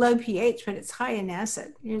has a low pH, but it's high in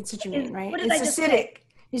acid. That's what you mean, right? It's acidic.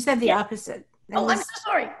 You said the opposite. I'm so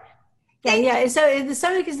sorry. Yeah. So the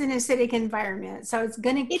stomach is an acidic environment, so it's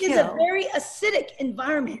going to kill. It is a very acidic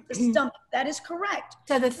environment, the stomach. That is correct.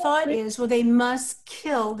 So the thought is, well, they must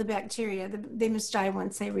kill the bacteria. They must die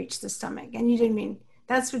once they reach the stomach. And you didn't mean,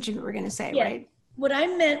 that's what you were going to say, right? What I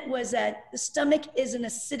meant was that the stomach is an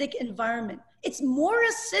acidic environment. It's more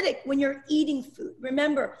acidic when you're eating food.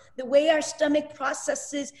 Remember, the way our stomach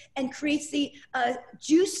processes and creates the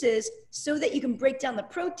juices so that you can break down the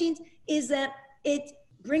proteins is that it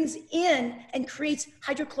brings in and creates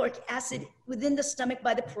hydrochloric acid within the stomach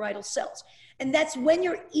by the parietal cells. And that's when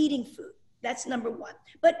you're eating food. That's number one.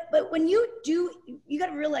 But when you got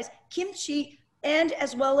to realize kimchi and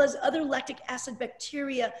as well as other lactic acid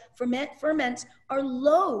bacteria ferments are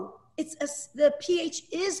low. The pH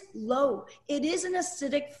is low. It is an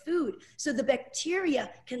acidic food. So the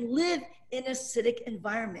bacteria can live in an acidic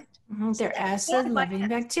environment. Mm-hmm. They're acid-loving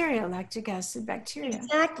bacteria, lactic acid bacteria.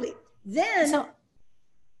 Exactly. Then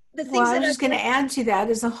I was just going to add to that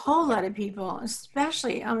is a whole lot of people,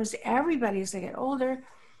 especially almost everybody as they get older,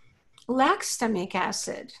 lack stomach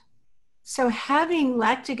acid. So having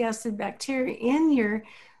lactic acid bacteria in your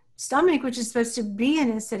stomach, which is supposed to be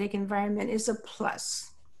an acidic environment, is a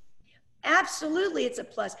plus. Absolutely, it's a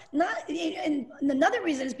plus. And another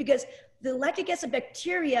reason is because the lactic acid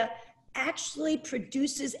bacteria actually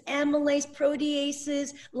produces amylase,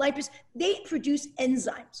 proteases, lipase. They produce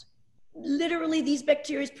enzymes. Literally, these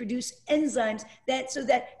bacteria produce enzymes so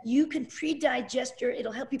that you can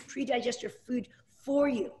it'll help you pre-digest your food for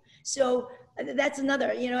you. So that's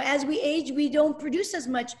another, as we age, we don't produce as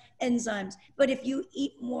much enzymes. But if you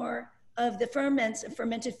eat more of the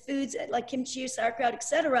fermented foods like kimchi, sauerkraut,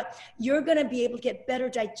 etc., you're going to be able to get better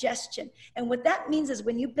digestion. And what that means is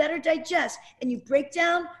when you better digest and you break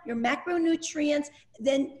down your macronutrients,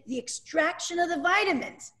 then the extraction of the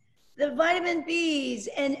vitamins, the vitamin B's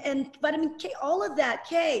and vitamin K, all of that,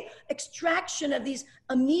 extraction of these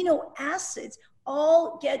amino acids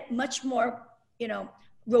all get much more,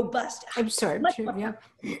 robust. Absorbed, Much too, more. yeah.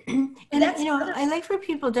 And And, that's I like for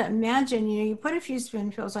people to imagine, you put a few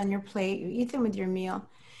spoonfuls on your plate, you eat them with your meal.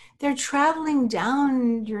 They're traveling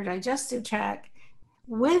down your digestive tract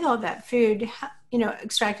with all that food,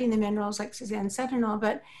 extracting the minerals like Suzanne said and all,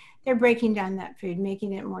 but they're breaking down that food,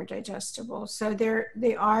 making it more digestible. So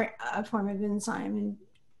they are a form of enzyme and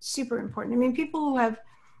super important. I mean, people who have,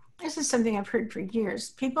 this is something I've heard for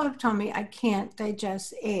years. People have told me I can't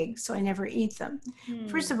digest eggs, so I never eat them.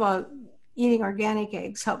 First of all, eating organic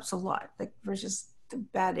eggs helps a lot, like versus the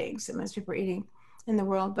bad eggs that most people are eating in the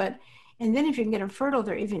world. And then if you can get them fertile,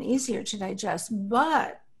 they're even easier to digest.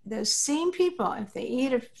 But those same people, if they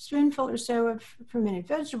eat a spoonful or so of fermented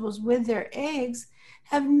vegetables with their eggs,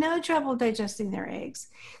 have no trouble digesting their eggs.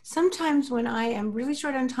 Sometimes when I am really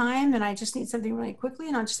short on time and I just need something really quickly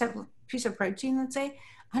and I'll just have a piece of protein, let's say,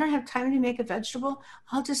 I don't have time to make a vegetable,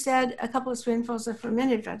 I'll just add a couple of spoonfuls of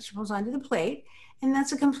fermented vegetables onto the plate, and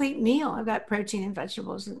that's a complete meal. I've got protein and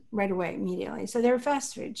vegetables right away, immediately. So they're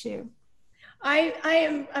fast food too.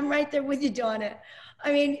 I'm right there with you, Donna.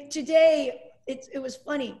 I mean, today it was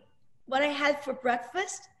funny. What I had for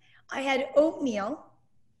breakfast, I had oatmeal,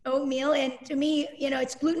 and to me,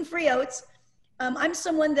 it's gluten-free oats. I'm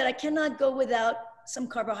someone that I cannot go without some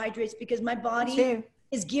carbohydrates because my body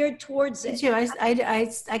is geared towards Me it. too.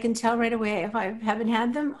 I can tell right away if I haven't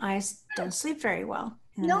had them, I don't sleep very well.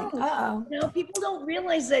 And No, uh-oh. people don't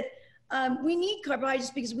realize that we need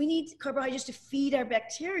carbohydrates because we need carbohydrates to feed our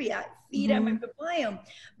bacteria, feed our microbiome.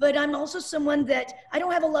 But I'm also someone that I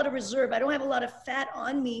don't have a lot of reserve. I don't have a lot of fat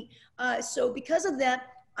on me. So because of that,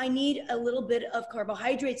 I need a little bit of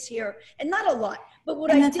carbohydrates here, and not a lot. But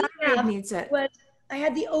what I did have needs it. was I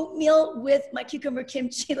had the oatmeal with my cucumber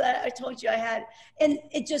kimchi that I told you I had, and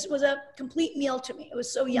it just was a complete meal to me. It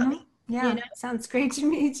was so yummy. Yeah, sounds great to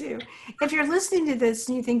me too. If you're listening to this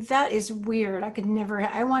and you think that is weird, I could never,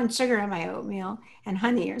 I want sugar in my oatmeal and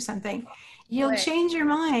honey or something, you'll change your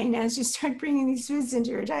mind as you start bringing these foods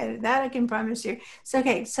into your diet. That I can promise you. So,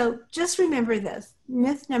 okay, so just remember this.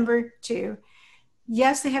 Myth number 2.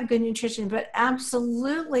 Yes, they have good nutrition, but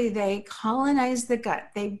absolutely they colonize the gut.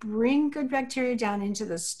 They bring good bacteria down into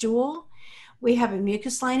the stool. We have a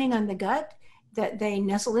mucus lining on the gut that they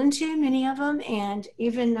nestle into, many of them. And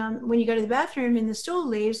even when you go to the bathroom and the stool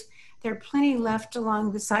leaves, there are plenty left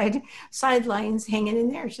along the sidelines hanging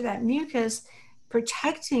in there. So that mucus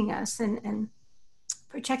protecting us and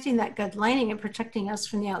protecting that gut lining and protecting us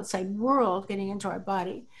from the outside world getting into our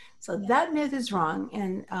body. So that myth is wrong.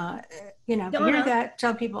 And, if you hear that,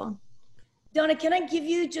 tell people. Donna, can I give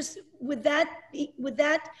you just with that,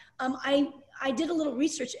 I did a little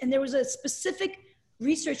research, and there was a specific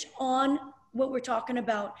research on what we're talking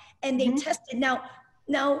about, and they tested.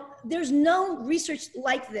 Now there's no research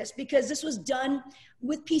like this because this was done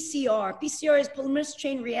with PCR. PCR is polymerase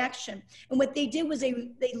chain reaction. And what they did was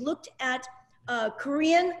they looked at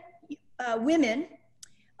Korean women,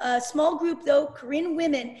 a small group though, Korean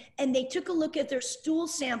women, and they took a look at their stool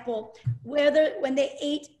sample, when they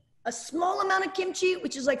ate a small amount of kimchi,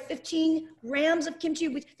 which is like 15 grams of kimchi,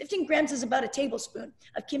 which 15 grams is about a tablespoon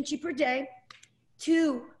of kimchi per day,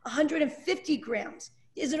 to 150 grams.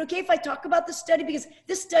 Is it okay if I talk about the study? Because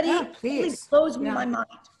this study really blows my mind.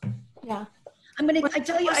 Yeah. I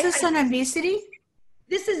tell you. Was this on obesity?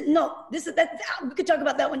 This is that. We could talk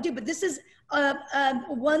about that one too, but this is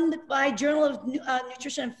one by Journal of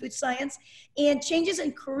Nutrition and Food Science, and changes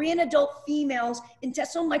in Korean adult females'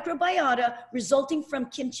 intestinal microbiota resulting from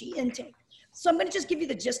kimchi intake. So I'm going to just give you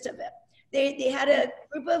the gist of it. They had a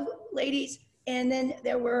group of ladies, and then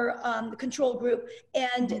there were the control group,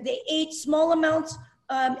 and they ate small amounts,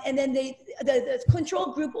 and then the control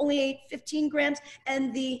group only ate 15 grams,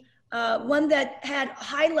 and the one that had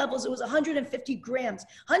high levels, it was 150 grams.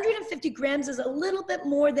 150 grams is a little bit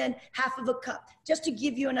more than half of a cup, just to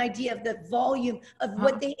give you an idea of the volume of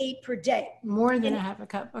what they ate per day. More than a half a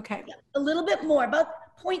cup, okay. Yeah, a little bit more, about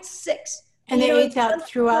 0.6. And they ate that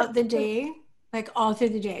throughout the day? Like all through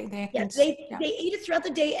the day? They ate it throughout the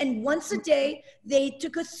day, and once a day, they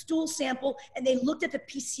took a stool sample and they looked at the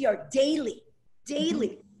PCR daily.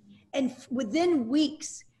 And within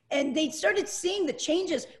weeks, and they started seeing the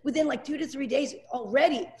changes within like 2 to 3 days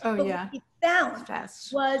already. Oh, but yeah. What we found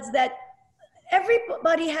was that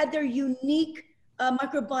everybody had their unique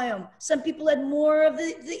microbiome. Some people had more of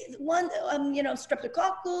the one,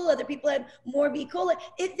 streptococcal. Other people had more of E. coli.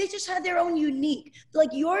 They just had their own unique. Like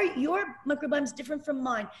your microbiome is different from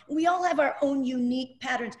mine. We all have our own unique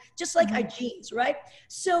patterns, just like our genes, right?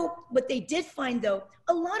 So what they did find, though,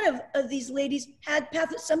 a lot of these ladies had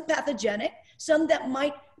some pathogenic, some that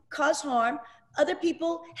might cause harm, Other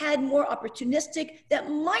people had more opportunistic that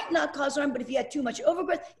might not cause harm, but if you had too much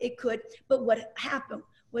overgrowth, it could. But what happened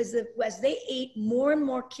was that as they ate more and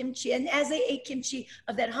more kimchi, and as they ate kimchi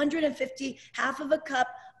of that 150, half of a cup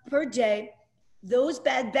per day, those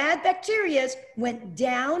bad bacteria went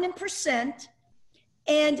down in percent,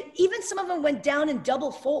 and even some of them went down in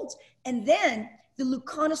double folds. And then the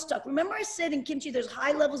leuconostoc. Remember I said in kimchi there's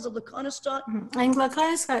high levels of leuconostoc? Mm-hmm. And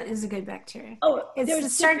gluconostoc is a good bacteria. Oh, it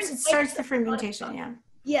starts the fermentation, yeah.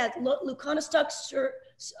 Yeah, leuconostoc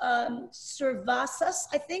cerevisiae,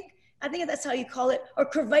 I think. I think that's how you call it, or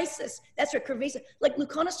curvaceous. That's right, curvaceous. Like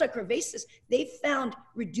leuconostoc curvaceous, they found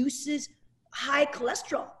reduces high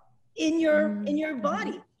cholesterol in your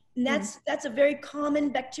body. And that's a very common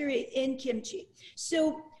bacteria in kimchi.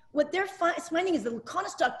 So what they're finding is the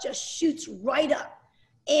leuconostoc just shoots right up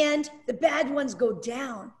and the bad ones go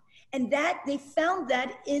down. And that they found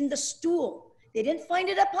that in the stool. They didn't find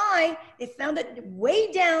it up high. They found it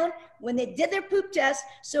way down when they did their poop test.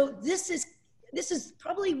 So this is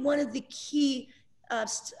probably one of the key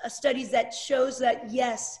studies that shows that,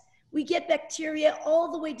 yes, we get bacteria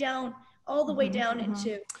all the way down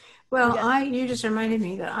into. Well, you just reminded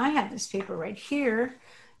me that I have this paper right here.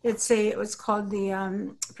 It was called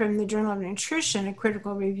from the Journal of Nutrition, a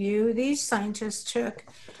critical review. These scientists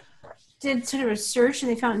did sort of research,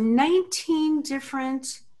 and they found 19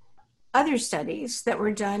 different other studies that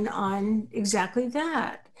were done on exactly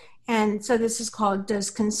that. And so this is called, Does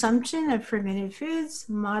Consumption of Fermented Foods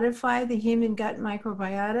Modify the Human Gut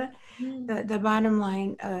Microbiota? The bottom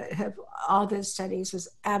line of all those studies was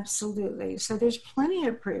absolutely. So there's plenty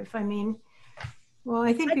of proof. I mean, well,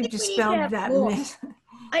 I think we've dispelled that myth.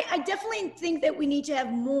 I definitely think that we need to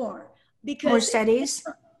have more, because more studies.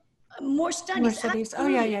 More studies. Absolutely. Oh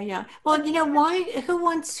yeah. Well, you know why?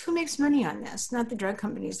 Who makes money on this? Not the drug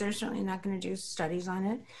companies. They're certainly not going to do studies on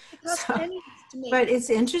it. But it's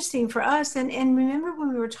interesting for us. And remember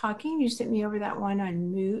when we were talking, you sent me over that one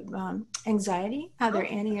on mood, anxiety, how they're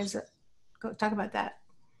go talk about that.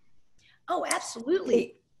 Oh,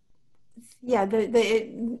 absolutely.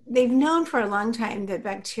 They've known for a long time that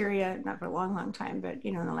bacteria, not for a long time, but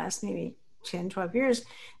in the last maybe 10, 12 years,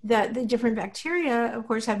 that the different bacteria, of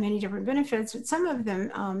course, have many different benefits, but some of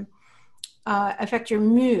them affect your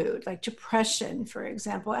mood, like depression, for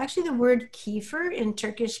example. Actually, the word kefir in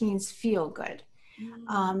Turkish means feel good.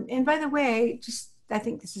 And by the way, I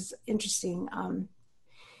think this is interesting.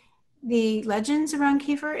 The legends around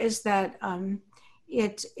kefir is that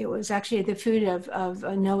it was actually the food of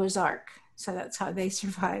Noah's Ark. So that's how they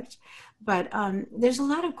survived. But there's a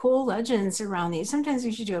lot of cool legends around these. Sometimes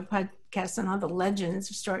we should do a podcast on all the legends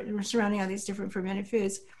surrounding all these different fermented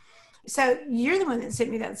foods. So you're the one that sent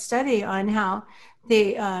me that study on how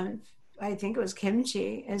I think it was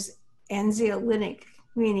kimchi, is anxiolytic,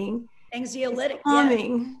 meaning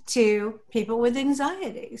calming to people with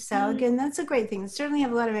anxiety. So again, that's a great thing. Certainly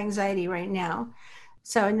have a lot of anxiety right now.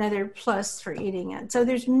 So another plus for eating it. So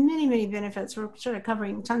there's many, many benefits. We're sort of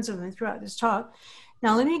covering tons of them throughout this talk.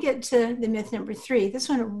 Now, let me get to the myth number 3. This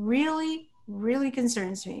one really, really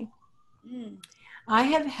concerns me. I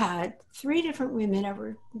have had 3 different women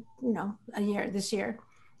over, this year.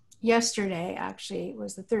 Yesterday, actually,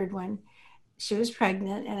 was the 3rd one. She was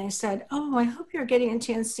pregnant, and I said, "Oh, I hope you're getting a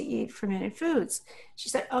chance to eat fermented foods." She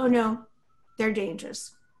said, "Oh, no, they're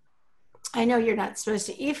dangerous. I know you're not supposed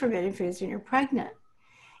to eat fermented foods when you're pregnant."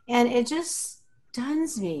 And it just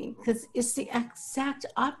stuns me because it's the exact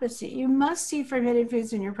opposite. You must eat fermented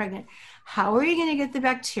foods when you're pregnant. How are you going to get the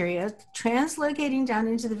bacteria translocating down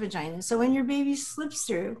into the vagina? So when your baby slips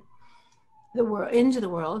through into the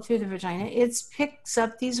world through the vagina, it picks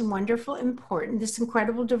up these wonderful, this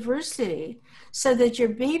incredible diversity, so that your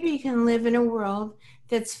baby can live in a world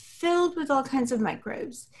that's filled with all kinds of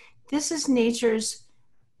microbes. This is how nature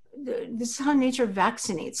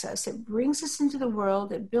vaccinates us. It brings us into the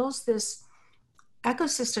world. It builds this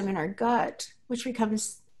ecosystem in our gut, which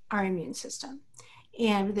becomes our immune system.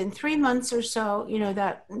 And within 3 months or so,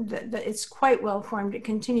 that it's quite well formed. It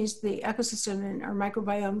continues, the ecosystem and our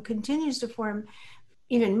microbiome continues to form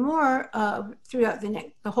even more throughout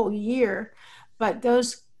the whole year. But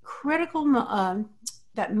those critical,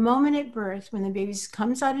 that moment at birth when the baby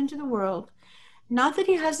comes out into the world, not that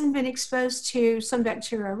he hasn't been exposed to some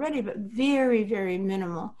bacteria already, but very, very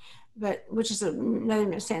minimal. But which is another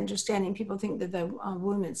misunderstanding. People think that the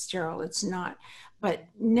womb is sterile. It's not. But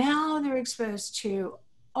now they're exposed to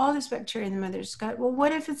all this bacteria in the mother's gut. Well,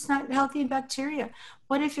 what if it's not healthy bacteria?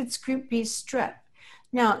 What if it's group B strep?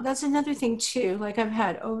 Now, that's another thing too. Like I've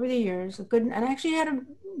had over the years, and I actually had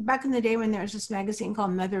back in the day when there was this magazine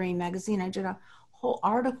called Mothering Magazine. I did a whole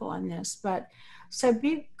article on this. But So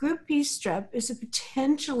group B strep is a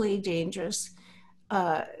potentially dangerous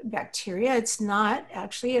bacteria. It's not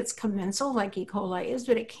actually, it's commensal like E. coli is,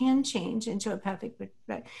 but it can change into a pathic.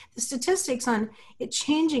 But the statistics on it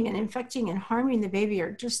changing and infecting and harming the baby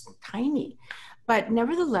are just tiny. But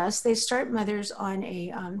nevertheless, they start mothers on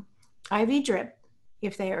a IV drip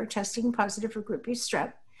if they are testing positive for group B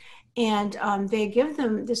strep. And they give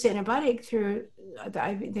them this antibiotic through the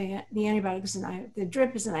IV. The antibiotic is the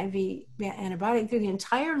drip is an IV antibiotic through the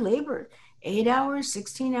entire labor, 8 hours,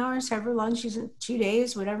 16 hours, however long she's in, 2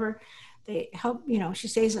 days, whatever. They help, she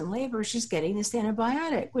stays in labor. She's getting this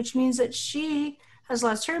antibiotic, which means that she has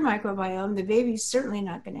lost her microbiome. The baby's certainly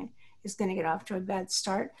is going to get off to a bad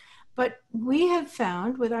start. But we have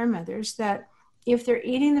found with our mothers that if they're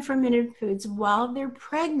eating the fermented foods while they're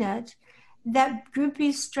pregnant, that group B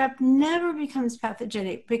strep never becomes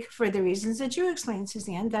pathogenic for the reasons that you explained,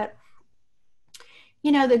 Susanne, that,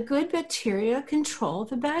 the good bacteria control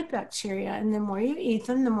the bad bacteria. And the more you eat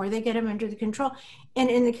them, the more they get them under the control. And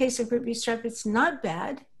in the case of group B strep, it's not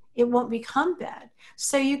bad. It won't become bad.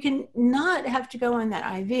 So you can not have to go on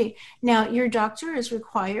that IV. Now, your doctor is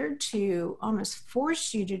required to almost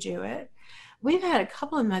force you to do it. We've had a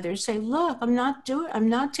couple of mothers say, look, I'm not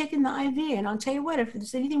taking the IV. And I'll tell you what, if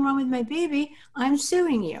there's anything wrong with my baby, I'm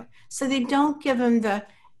suing you. So they don't give them the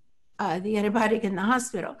antibiotic in the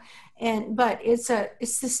hospital. But it's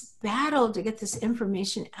this battle to get this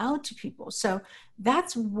information out to people. So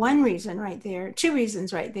that's one reason right there, 2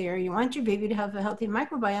 reasons right there. You want your baby to have a healthy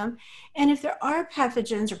microbiome. And if there are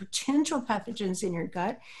pathogens or potential pathogens in your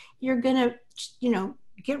gut, you're going to,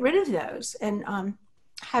 get rid of those and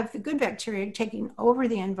have the good bacteria taking over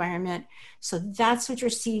the environment. So that's what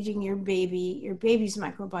you're seeding your baby's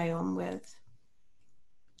microbiome with.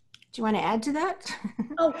 Do you want to add to that?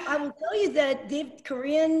 Oh, I will tell you that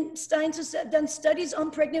Korean scientists have done studies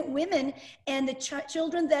on pregnant women, and the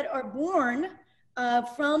children that are born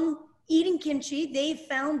from eating kimchi, they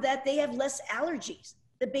found that they have less allergies.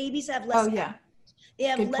 The babies have less allergies. They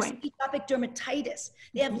have less atopic dermatitis.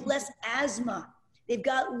 They have less asthma. They've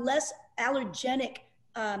got less allergenic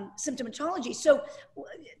symptomatology. So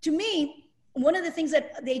to me, one of the things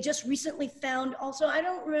that they just recently found also, I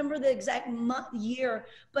don't remember the exact year,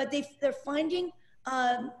 but they're finding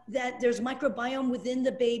that there's microbiome within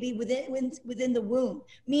the baby, within the womb,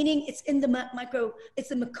 meaning it's in the it's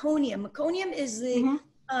the meconium. Meconium is the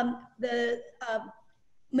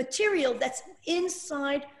material that's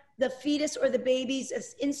inside the fetus or the babies,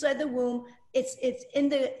 it's inside the womb, it's in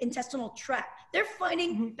the intestinal tract. They're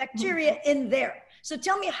finding bacteria in there. So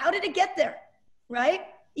tell me, how did it get there, right?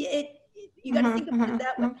 You got to think about it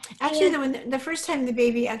that way. Actually, the first time the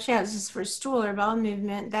baby actually has his first stool or bowel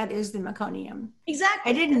movement, that is the meconium.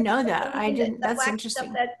 Exactly. I didn't know that. I didn't. That's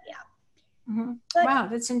interesting. Wow,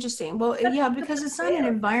 that's interesting. Well, yeah, because it's not an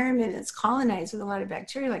environment that's colonized with a lot of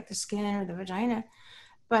bacteria like the skin or the vagina,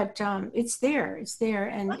 but it's there.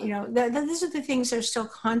 And, these are the things they're still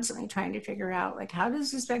constantly trying to figure out. Like, how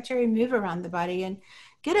does this bacteria move around the body and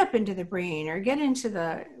get up into the brain or get into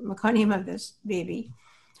the meconium of this baby?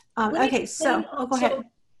 Okay, so go ahead.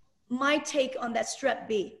 My take on that strep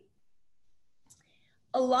B.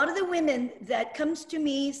 A lot of the women that comes to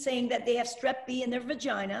me saying that they have strep B in their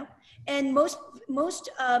vagina, and most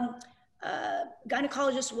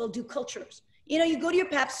gynecologists will do cultures. You go to your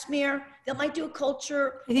pap smear, they might do a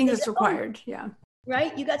culture. I think that's required, yeah.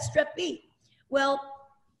 Right, you got strep B. Well,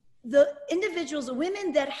 the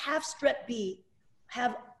women that have strep B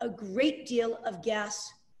have a great deal of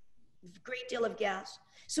gas.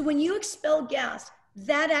 So when you expel gas,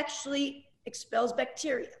 that actually expels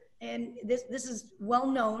bacteria. And this is well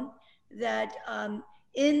known that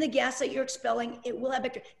in the gas that you're expelling, it will have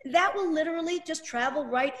bacteria. That will literally just travel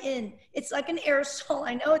right in. It's like an aerosol.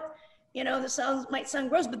 I know the might sound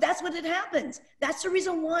gross, but that's what it happens. That's the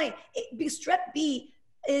reason why. Because strep B,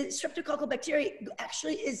 streptococcal bacteria,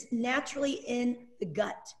 actually is naturally in the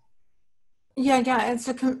gut. Yeah,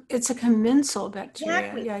 it's a commensal bacteria.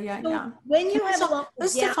 Exactly. Yeah. When you have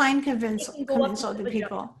let's define commensal to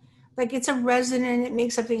people. Like, it's a resident, it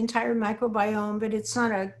makes up the entire microbiome, but it's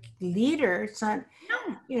not a leader. It's not,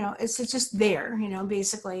 it's just there,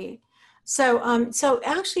 basically. So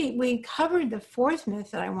actually, we covered the 4th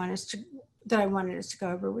myth that I wanted us to go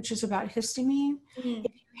over, which is about histamine. If you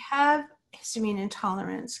have histamine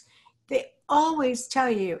intolerance, they always tell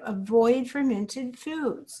you avoid fermented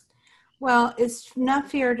foods. Well, it's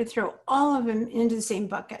not fair to throw all of them into the same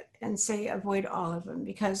bucket and say avoid all of them,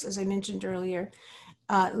 because, as I mentioned earlier,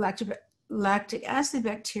 lactic acid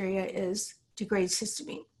bacteria degrades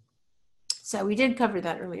histamine. So we did cover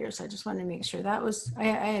that earlier. So I just wanted to make sure that was, I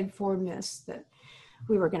had 4 myths that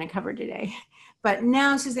we were going to cover today. But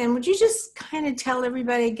now, Suzanne, would you just kind of tell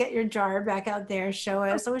everybody, get your jar back out there, show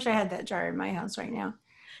us? I wish I had that jar in my house right now.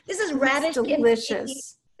 This is It looks radish kimchi,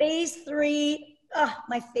 delicious. phase 3.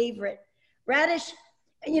 My favorite. Radish,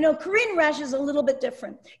 you know, Korean radish is a little bit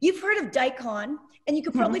different. You've heard of daikon, and you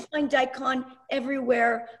could probably find daikon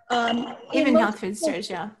everywhere. Even health food stores,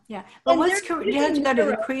 yeah. But what's Korean? Do you have to go to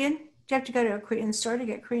the Korean? Do you have to go to a Korean store to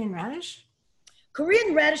get Korean radish?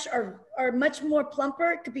 Korean radish are much more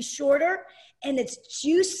plumper. It could be shorter, and it's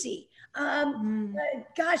juicy.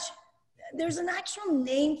 Gosh, there's an actual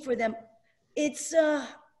name for them. It's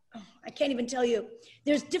I can't even tell you.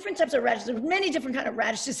 There's different types of radishes. There's many different kind of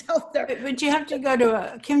radishes out there. But you have to go to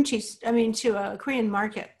a to a Korean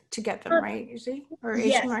market to get them, right? You see, or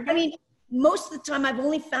Asian market. I mean, most of the time I've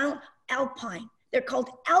only found alpine. They're called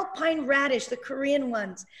alpine radish, the Korean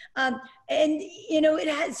ones. And you know, it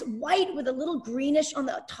has white with a little greenish on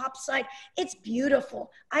the top side. It's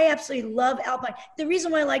beautiful. I absolutely love alpine. The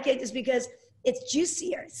reason why I like it is because it's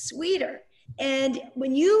juicier, it's sweeter. And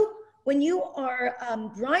when you are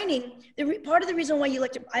brining, part of the reason why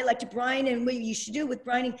I like to brine, and what you should do with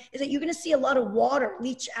brining is that you're going to see a lot of water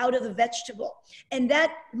leach out of the vegetable, and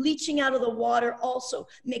that leaching out of the water also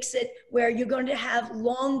makes it where you're going to have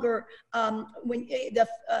longer when the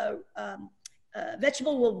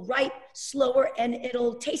vegetable will ripe slower, and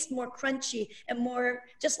it'll taste more crunchy and more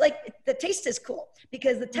just like the taste is cool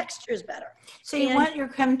because the texture is better. So you want your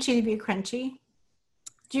kimchi to be crunchy?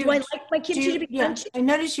 Do I like my kimchi to be crunchy? I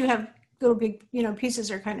notice you have little big, pieces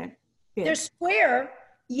are kind of big. They're square.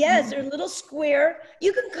 Yes, they're little square.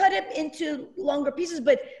 You can cut them into longer pieces,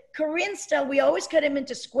 but Korean style, we always cut them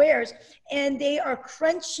into squares, and they are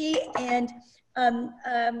crunchy and,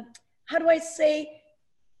 how do I say?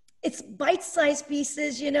 It's bite-sized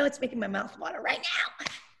pieces, it's making my mouth water right now.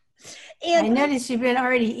 And I noticed you've been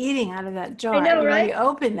already eating out of that jar. I know, right? You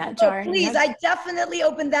opened that jar. Oh, please, I definitely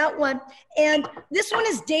opened that one. And this one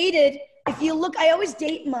is dated. If you look, I always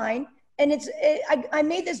date mine. And I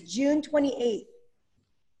made this June 28th.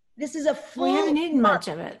 This is a full We haven't eaten month.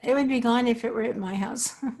 much of it. It would be gone if it were at my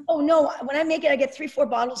house. Oh, no. When I make it, I get 3-4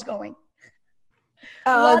 bottles going.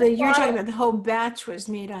 You're talking about the whole batch was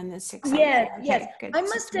made on the 6th. Yes.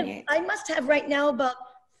 I must have right now about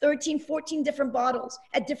 13, 14 different bottles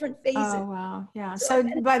at different phases. Oh, wow. Yeah. So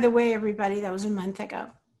by the way, everybody, that was a month ago.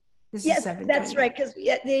 Yes, that's right. Because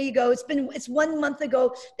there you go. It's 1 month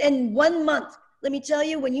ago. And 1 month, let me tell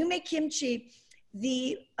you, when you make kimchi,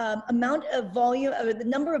 the amount of volume, or the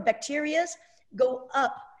number of bacteria go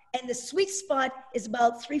up. And the sweet spot is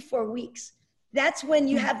about 3-4 weeks. That's when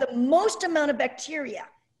you have the most amount of bacteria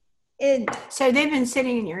in. So they've been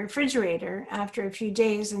sitting in your refrigerator after a few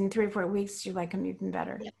days, and 3 or 4 weeks, you like them even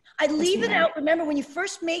better. Yeah. I leave it out. Remember, when you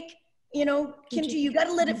first make, kimchi, you got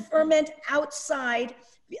to let it ferment outside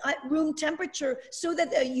at room temperature so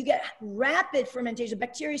that you get rapid fermentation.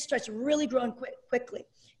 Bacteria starts really growing quickly,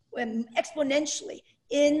 exponentially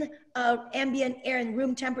in ambient air and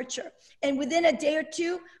room temperature. And within a day or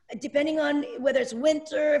two, depending on whether it's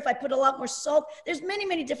winter, if I put a lot more salt, there's many,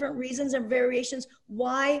 many different reasons and variations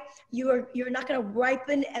why you're not going to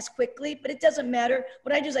ripen as quickly, but it doesn't matter.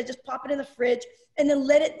 What I do is I just pop it in the fridge and then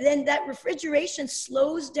then that refrigeration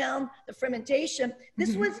slows down the fermentation.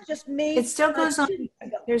 This was just made. It still goes on.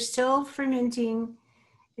 They're still fermenting.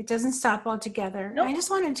 It doesn't stop altogether. Nope. I just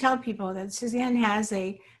want to tell people that Suzanne has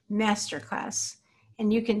a masterclass,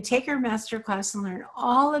 and you can take her masterclass and learn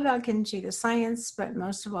all about kimchi, the science, but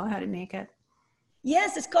most of all, how to make it.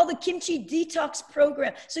 Yes, it's called the Kimchi Detox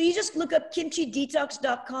Program. So you just look up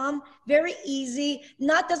kimchidetox.com. Very easy.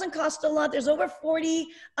 Doesn't cost a lot. There's over 40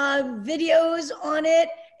 videos on it.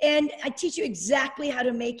 And I teach you exactly how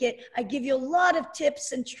to make it. I give you a lot of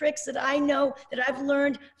tips and tricks that I know that I've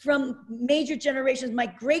learned from major generations, my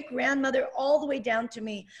great-grandmother all the way down to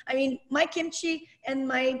me. I mean, my kimchi and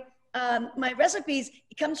my recipes,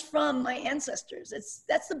 it comes from my ancestors.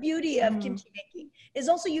 That's the beauty of kimchi making. Is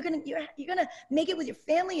also you're gonna make it with your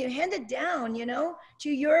family. You hand it down, to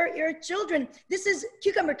your children. This is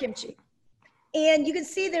cucumber kimchi, and you can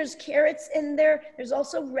see there's carrots in there. There's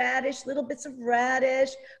also radish, little bits of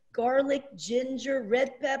radish, garlic, ginger,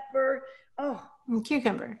 red pepper. Oh, and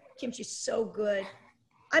cucumber. Kimchi's so good.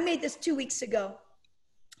 I made this 2 weeks ago.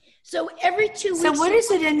 So every 2 weeks. So what is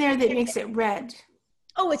it in there that makes it red?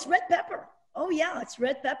 Oh, it's red pepper. Oh yeah, it's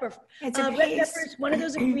red pepper. Red pepper is one of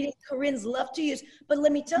those ingredients Koreans love to use. But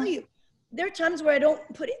let me tell you, there are times where I don't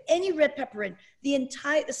put any red pepper in. The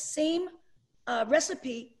same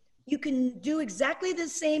recipe You can do exactly the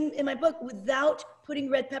same in my book without putting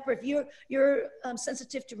red pepper. If you're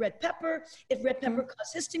sensitive to red pepper, if red pepper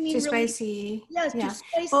causes histamine, Too really, spicy. yeah, it's too Yeah.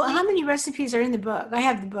 spicy. Well, how many recipes are in the book? I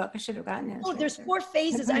have the book. I should have gotten it. Oh, there's 4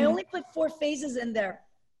 phases. I only put 4 phases in there.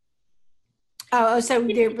 So In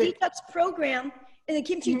the detox program, in the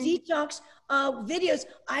kimchi detox videos,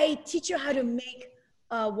 I teach you how to make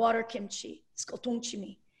water kimchi. It's called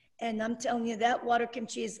tongchimi. And I'm telling you, that water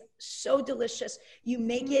kimchi is so delicious. You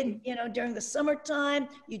make it, you know, during the summertime,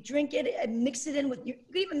 you drink it and mix it in with, you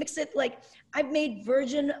can even mix it like, I've made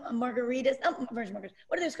virgin margaritas, not virgin margaritas,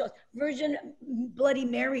 what are those called? Virgin Bloody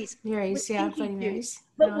Marys. Marys, yeah, Bloody Marys.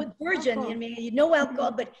 But with virgin, I mean, you know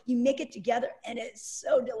alcohol, but you make it together and it's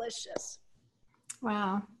so delicious.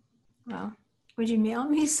 Wow. Well, would you mail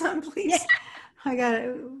me some, please? Yeah. I got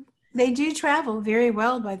it. They do travel very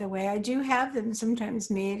well, by the way. I do have them sometimes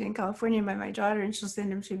made in California by my daughter, and she'll send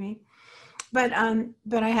them to me. But I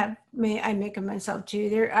make them myself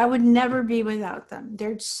too. I would never be without them.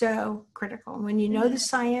 They're so critical. When you know the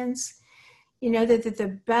science, you know that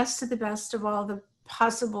the best of all the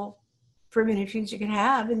possible fermented foods you can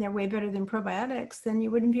have, and they're way better than probiotics, then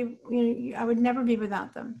you wouldn't be. I would never be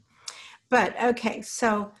without them. But okay,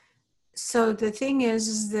 so the thing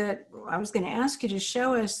is that I was going to ask you to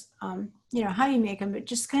show us, how you make them, but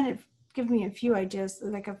just kind of give me a few ideas,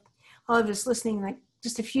 like all of us listening, like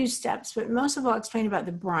just a few steps, but most of all, explain about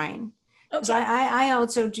the brine. Because I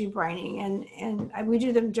also do brining, and we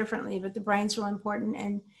do them differently, but the brine's real important,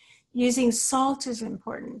 and using salt is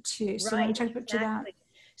important too. So right, want to talk to that?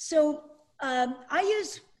 So I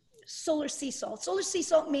use solar sea salt. Solar sea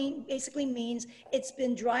salt basically means it's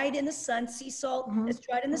been dried in the sun. Sea salt is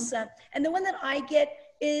dried in the sun. And the one that I get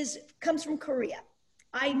comes from Korea.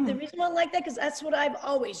 The reason why I like that, because that's what I've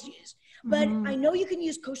always used. But I know you can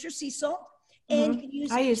use kosher sea salt, and you can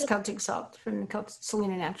use. I use Celtic salt from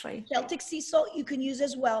Selena Naturally. Celtic sea salt you can use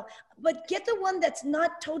as well, but get the one that's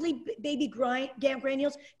not totally baby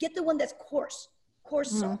granules. Get the one that's coarse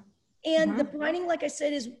salt. And the brining, like I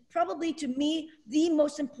said, is probably, to me, the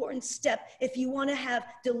most important step if you want to have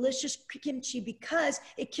delicious kimchi, because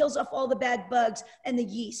it kills off all the bad bugs and the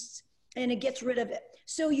yeasts, and it gets rid of it.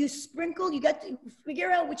 So you sprinkle, you got to figure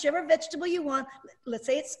out whichever vegetable you want. Let's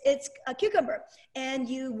say it's a cucumber, and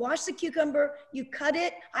you wash the cucumber, you cut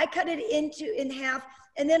it. I cut it in half,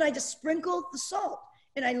 and then I just sprinkle the salt.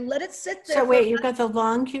 And I let it sit there. So wait, you've got the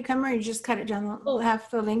long cucumber, you just cut it down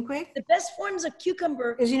half the length? The best forms of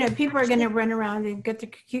cucumber. Because, people are going to run around and get the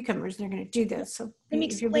cucumbers. They're going to do this. So let me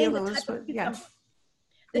explain the type of cucumber.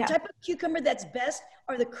 The type of cucumber that's best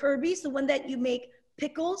are the Kirby's, the one that you make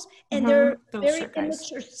pickles, and they're very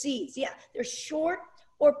immature seeds. Yeah, they're short.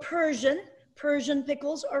 Or Persian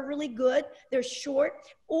pickles are really good. They're short.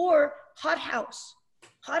 Or Hot House.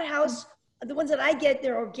 The ones that I get,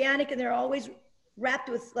 they're organic, and they're always wrapped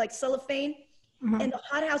with like cellophane. And the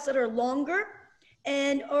Hot House that are longer,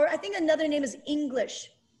 or I think another name is English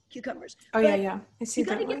cucumbers. Yeah. I see. You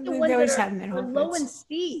got to get the ones that are low in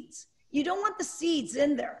seeds. You don't want the seeds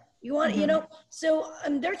in there. You want, so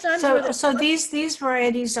there are times so these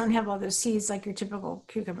varieties don't have all the seeds like your typical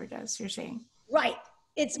cucumber does, you're saying? Right.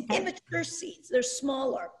 It's immature seeds. They're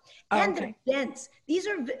smaller and they're dense. These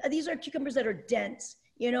are cucumbers that are dense,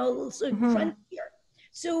 so crunchier.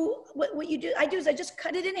 So what I do is I just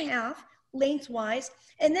cut it in half lengthwise,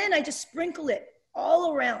 and then I just sprinkle it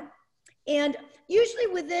all around. And usually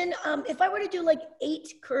within, if I were to do like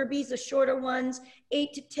 8 Kirby's, the shorter ones,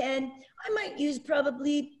 8 to 10, I might use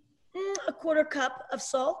probably a 1/4 cup of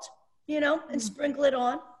salt, and sprinkle it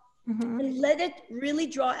on and let it really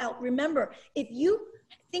draw out. Remember, if you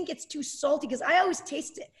think it's too salty, because I always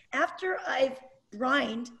taste it after I've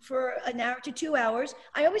brined for an hour to 2 hours,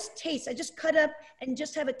 I always taste. I just cut up and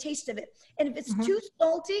just have a taste of it. And if it's too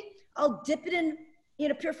salty, I'll dip it in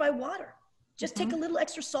purified water. Just take a little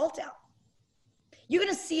extra salt out. You're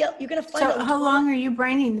gonna find. So how long are you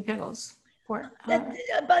brining the pickles for?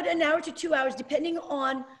 About an hour to 2 hours, depending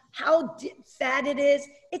on how fat it is.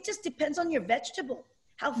 It just depends on your vegetable,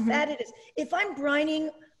 how fat it is. If I'm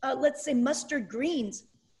brining, let's say mustard greens,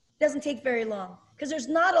 it doesn't take very long because there's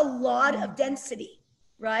not a lot of density,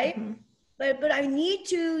 right? But I need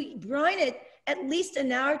to brine it at least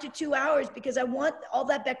an hour to 2 hours because I want all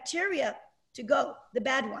that bacteria to go, the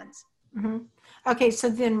bad ones. Okay, so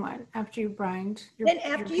then what? After you brined then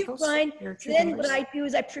what I do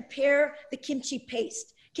is I prepare the kimchi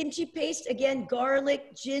paste. Kimchi paste, again,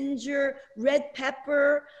 garlic, ginger, red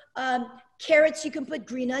pepper, carrots you can put,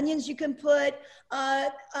 green onions you can put.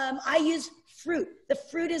 I use fruit. The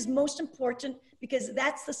fruit is most important because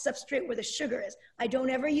that's the substrate where the sugar is. I don't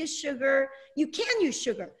ever use sugar. You can use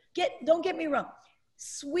sugar. Don't get me wrong.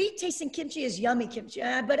 sweet tasting kimchi is yummy kimchi.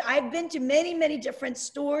 But I've been to many, many different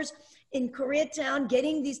stores in Koreatown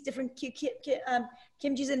getting these different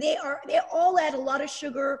kimchis, and they all add a lot of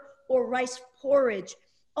sugar or rice porridge.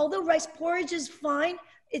 Although rice porridge is fine,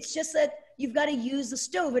 it's just that you've got to use the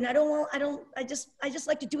stove, and I just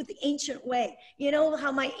like to do it the ancient way. You know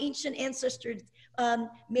how my ancient ancestors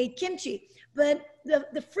made kimchi. But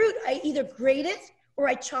the fruit, I either grate it or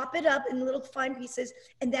I chop it up in little fine pieces,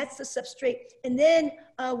 and that's the substrate. And then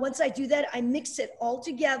once I do that, I mix it all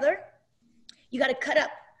together. You got to cut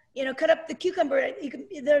up the cucumber.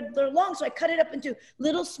 They're long, so I cut it up into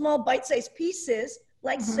little small bite-sized pieces,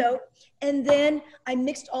 like so. And then I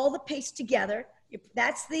mixed all the paste together.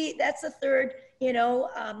 That's the third,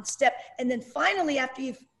 step. And then finally, after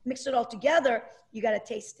you've mixed it all together, you got to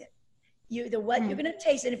taste it. You're going to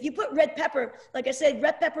taste it. If you put red pepper, like I said,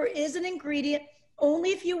 red pepper is an ingredient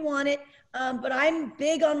only if you want it. But I'm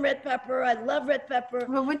big on red pepper. I love red pepper.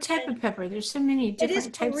 Well, what type of pepper? There's so many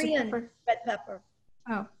different types Korean of pepper. Red pepper.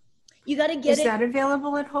 Oh, you got to get it. Is that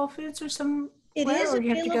available at Whole Foods or somewhere? It is or do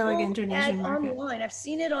you have to go like into an Asian market? Online. I've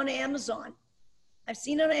seen it on Amazon.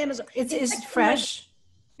 It's fresh.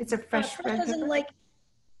 It's a fresh red pepper.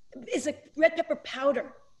 It's a red pepper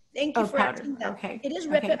powder. Thank you for asking that. Okay. It is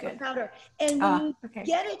red pepper powder. And when you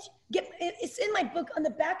get it's in my book. On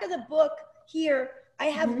the back of the book here, I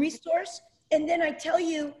have resource, and then I tell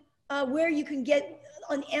you where you can get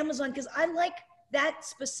on Amazon, because I like that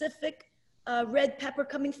specific red pepper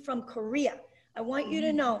coming from Korea. I want you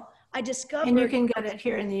to know. I discovered. And you can get it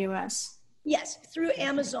here in the U.S. Yes, through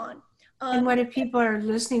Amazon. And what if people are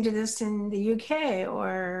listening to this in the UK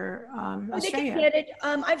or Australia? They can get it.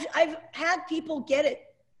 I've had people get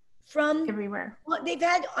it from everywhere. Well, they've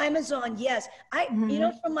had Amazon. Yes,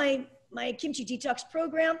 from my kimchi detox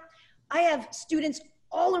program, I have students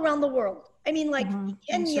all around the world. I mean, like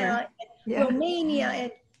Kenya, and Romania,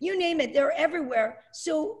 and you name it. They're everywhere.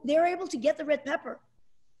 So they're able to get the red pepper.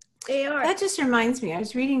 They are. That just reminds me, I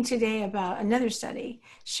was reading today about another study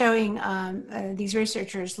showing these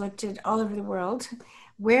researchers looked at all over the world.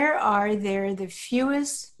 Where are there the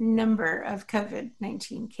fewest number of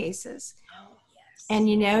COVID-19 cases? Oh, yes. And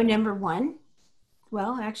number one,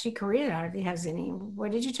 well, actually Korea hardly has any.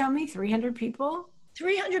 What did you tell me? 300 people?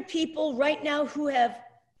 300 people right now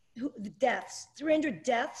deaths, 300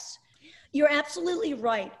 deaths. You're absolutely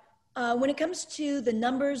right. When it comes to the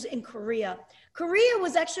numbers in Korea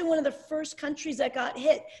was actually one of the first countries that got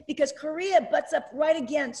hit, because Korea butts up right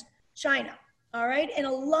against China, all right? And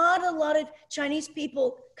a lot of Chinese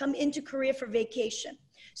people come into Korea for vacation.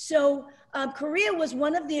 So Korea was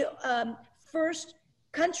one of the first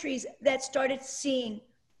countries that started seeing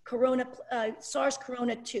SARS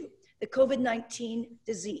Corona 2, the COVID-19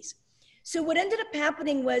 disease. So what ended up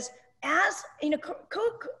happening was,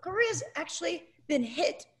 Korea's actually been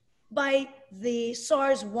hit by the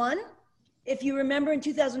SARS 1. If you remember in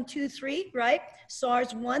 2002-3, right?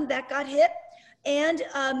 SARS 1, that got hit. And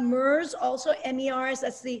MERS also, MERS,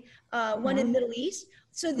 that's the one in the Middle East.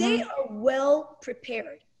 So they are well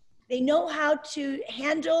prepared. They know how to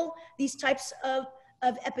handle these types of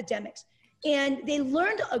epidemics. And they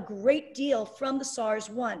learned a great deal from the SARS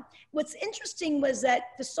 1. What's interesting was that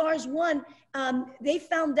the SARS 1, they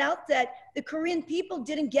found out that the Korean people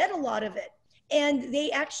didn't get a lot of it. And they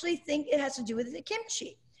actually think it has to do with the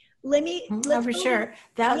kimchi. For sure.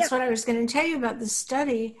 That's what I was going to tell you about this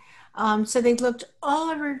study. So they looked all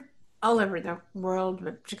over the world,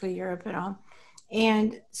 but particularly Europe and all.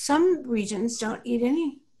 And some regions don't eat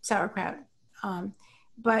any sauerkraut.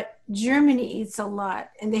 But Germany eats a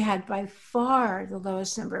lot, and they had by far the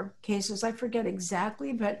lowest number of cases. I forget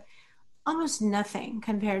exactly, but almost nothing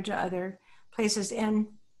compared to other places. And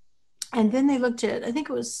then they looked at, I think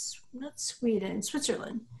it was not Sweden,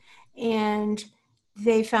 Switzerland, and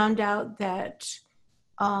they found out that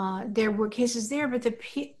there were cases there, but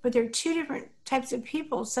there are two different types of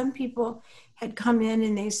people. Some people had come in,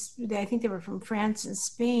 and they I think they were from France and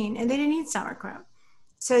Spain, and they didn't eat sauerkraut.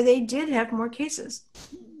 So they did have more cases.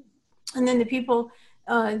 And then the people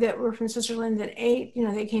that were from Switzerland that ate,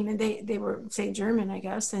 they came in, they were, say, German, I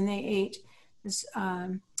guess, and they ate this,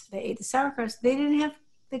 they ate the sauerkraut. They didn't have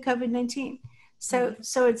the COVID-19. So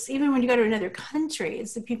it's, even when you go to another country,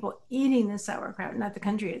 it's the people eating the sauerkraut, not the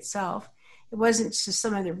country itself. It wasn't just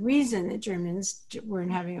some other reason that Germans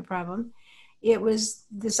weren't having a problem. It was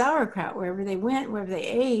the sauerkraut, wherever they went, wherever they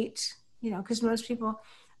ate, because most people,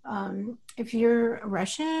 if you're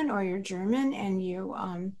Russian or you're German and you,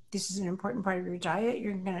 this is an important part of your diet,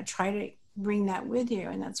 you're going to try to bring that with you.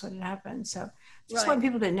 And that's what had happened. So just want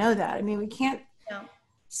people to know that. I mean, we can't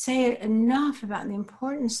say enough about the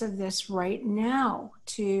importance of this right now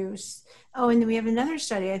oh, and then we have another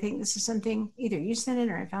study. I think this is something either you sent it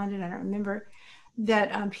or I found it, I don't remember,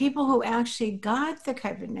 that people who actually got the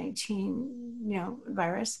COVID-19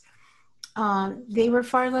 virus, they were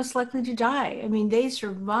far less likely to die. I mean, they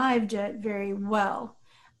survived it very well.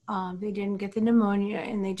 They didn't get the pneumonia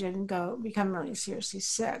and they didn't become really seriously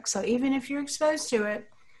sick. So even if you're exposed to it,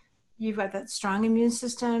 you've got that strong immune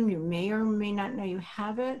system. You may or may not know you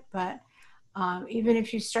have it, but even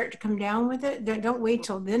if you start to come down with it, don't wait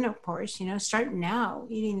till then, of course, start now,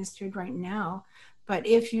 eating this food right now. But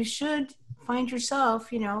if you should find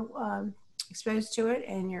yourself, exposed to it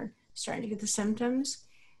and you're starting to get the symptoms,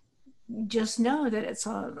 just know that it's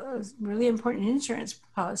a really important insurance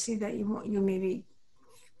policy that you maybe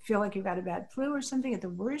feel like you've got a bad flu or something at the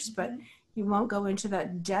worst, but you won't go into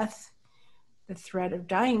that death, the threat of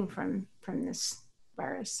dying from this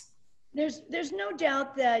virus. There's no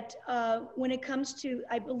doubt that when it comes to,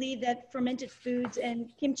 I believe that fermented foods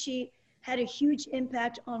and kimchi had a huge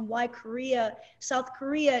impact on why South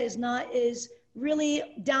Korea is really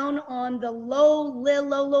down on the low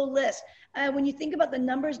list. When you think about the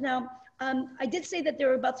numbers now, I did say that there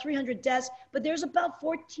were about 300 deaths, but there's about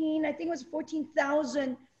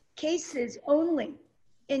 14,000 cases only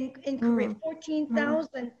in Korea.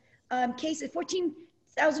 14,000 cases,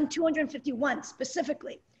 14,251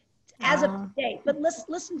 specifically as of today. But let's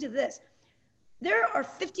listen to this. There are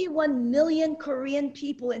 51 million Korean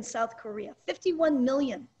people in South Korea. 51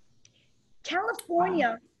 million.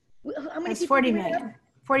 California, how many people? 40 million.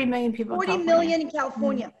 40 million people. 40 million in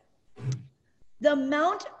California. The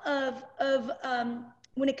amount of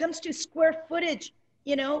when it comes to square footage,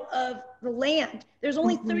 of the land, there's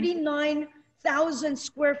only 39,000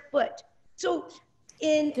 square foot. So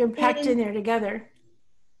they're packed in there together.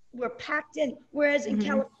 We're packed in. Whereas in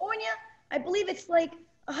California, I believe it's like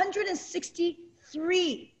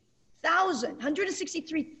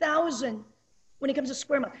 163,000 when it comes to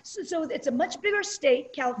square miles. So it's a much bigger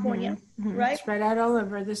state, California, right? Spread out all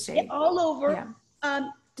over the state. All over. Yeah.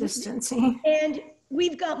 Distancing. And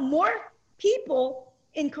we've got more people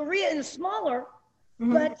in Korea and smaller,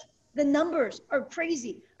 but the numbers are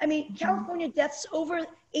crazy. I mean, California deaths over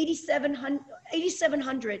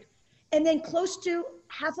 8,700, and then close to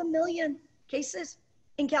 500,000 cases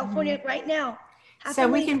in California right now. So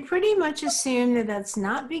we can pretty much assume that that's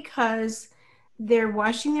not because they're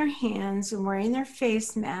washing their hands and wearing their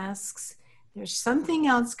face masks. There's something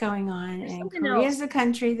else going on, and Korea is a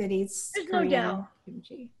country that eats Korean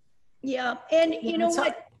kimchi. Yeah, and you know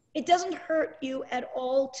what? It doesn't hurt you at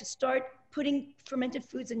all to start putting fermented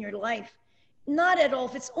foods in your life. Not at all.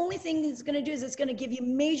 If it's the only thing it's going to do is it's going to give you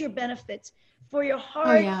major benefits for your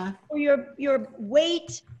heart, for your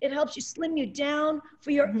weight. It helps you slim you down,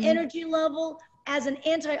 for your energy level. As an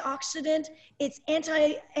antioxidant, it's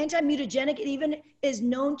anti-mutagenic. It even is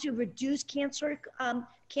known to reduce cancer.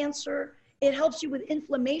 It helps you with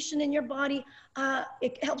inflammation in your body.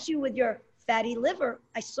 It helps you with your fatty liver.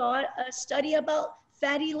 I saw a study about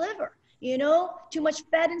fatty liver, too much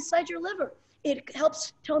fat inside your liver. It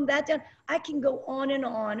helps tone that down. I can go on and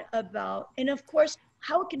on about, and of course,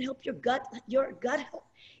 how it can help your gut health.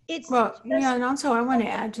 And also I want to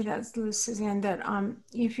add to that, Suzanne, that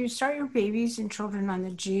if you start your babies and children on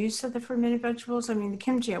the juice of the fermented vegetables, I mean, the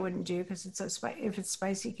kimchi I wouldn't do because it's if it's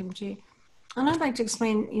spicy kimchi. And I'd like to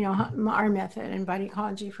explain, our method in body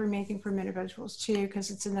ecology for making fermented vegetables too,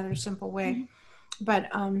 because it's another simple way. But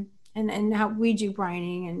and how we do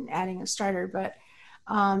brining and adding a starter. But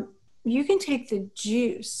you can take the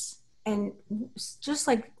juice and just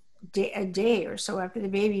like a day or so after the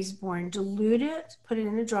baby's born, dilute it, put it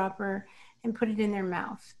in a dropper, and put it in their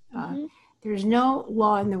mouth. There's no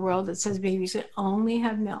law in the world that says babies should only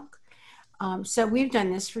have milk. So we've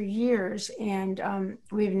done this for years, and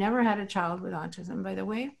we've never had a child with autism, by the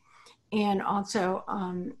way. And also,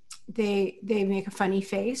 they make a funny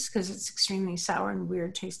face because it's extremely sour and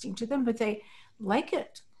weird tasting to them, but they like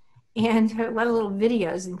it. And a lot of little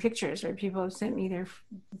videos and pictures where people have sent me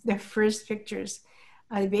their first pictures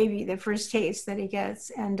of the baby, the first taste that he gets.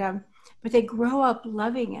 And but they grow up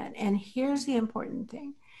loving it. And here's the important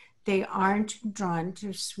thing. They aren't drawn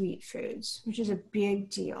to sweet foods, which is a big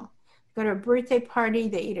deal. Go to a birthday party,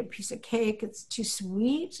 they eat a piece of cake, it's too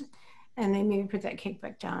sweet, and they maybe put that cake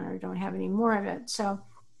back down or don't have any more of it. So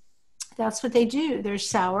that's what they do. They're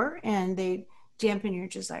sour and they dampen your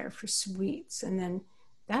desire for sweets. And then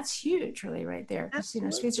that's huge, really, right there.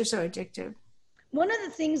 Because, sweets are so addictive. One of the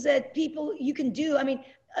things that you can do, I mean,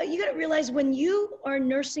 you got to realize when you are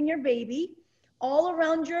nursing your baby, all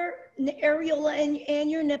around your areola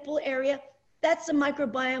and your nipple area, that's a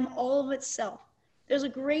microbiome all of itself. There's a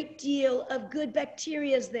great deal of good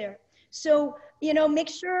bacteria there. So, you know, make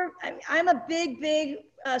sure, I'm a big,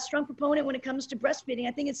 strong proponent when it comes to breastfeeding.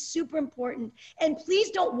 I think it's super important. And please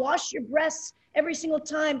don't wash your breasts every single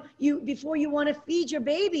time before you want to feed your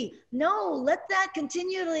baby. No, let that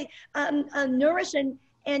continually nourish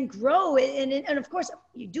and grow. And of course,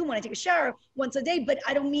 you do want to take a shower once a day, but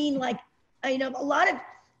I don't mean like, you know,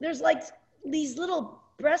 there's like these little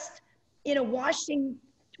breast, you know, washing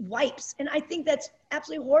wipes. And I think that's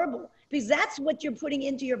absolutely horrible because that's what you're putting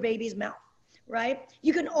into your baby's mouth, right?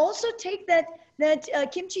 You can also take that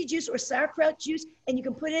kimchi juice or sauerkraut juice, and you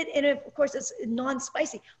can put it in of course, it's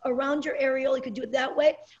non-spicy, around your areola. You could do it that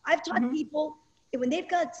way. I've taught people when they've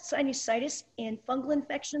got sinusitis and fungal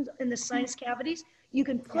infections in the sinus cavities, you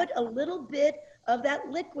can put a little bit of that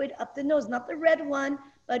liquid up the nose, not the red one,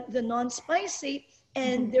 but the non-spicy.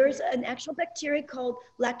 And there's an actual bacteria called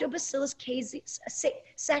Lactobacillus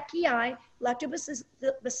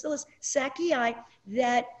saccii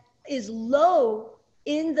that is low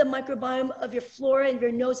in the microbiome of your flora and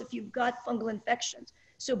your nose if you've got fungal infections.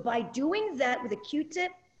 So by doing that with a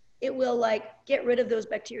Q-tip, it will like get rid of those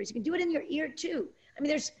bacteria. You can do it in your ear too. I mean,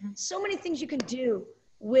 there's so many things you can do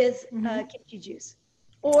with kimchi juice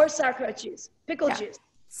or sauerkraut juice, pickle juice.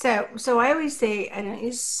 So I always say, I don't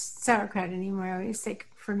use sauerkraut anymore. I always say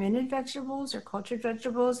fermented vegetables or cultured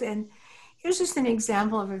vegetables. And here's just an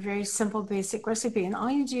example of a very simple, basic recipe. And all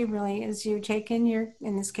you do really is you take in your,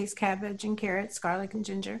 in this case, cabbage and carrots, garlic and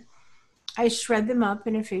ginger. I shred them up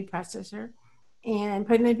in a food processor and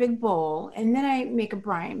put them in a big bowl. And then I make a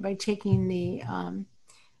brine by taking the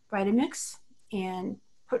Vitamix and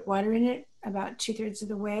put water in it about 2/3 of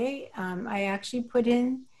the way. I actually put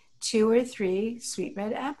in 2 or 3 sweet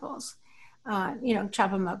red apples, you know,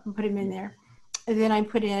 chop them up and put them in there. And then I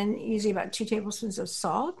put in usually about 2 tablespoons of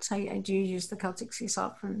salt. I do use the Celtic sea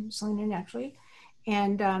salt from Selena Naturally.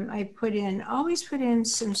 And I always put in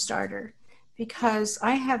some starter because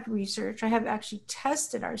I have research. I have actually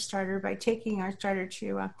tested our starter by taking our starter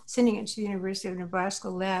to, sending it to the University of Nebraska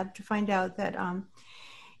lab to find out that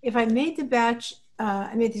if I made the batch,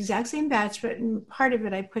 I made the exact same batch, but in part of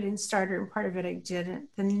it I put in starter and part of it I didn't.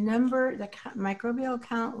 The microbial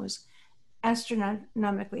count was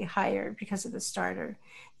astronomically higher because of the starter.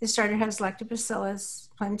 The starter has Lactobacillus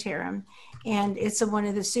plantarum, and it's one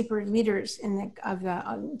of the super leaders of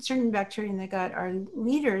the certain bacteria in the gut are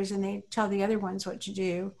leaders, and they tell the other ones what to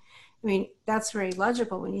do. I mean, that's very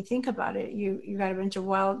logical when you think about it. You got a bunch of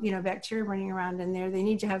wild, you know, bacteria running around in there. They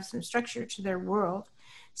need to have some structure to their world.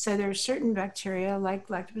 So there are certain bacteria like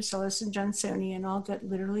Lactobacillus and Johnsoni and all that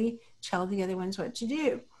literally tell the other ones what to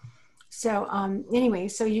do. So anyway,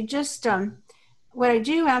 so you just, what I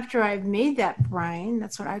do after I've made that brine,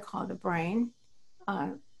 that's what I call the brine,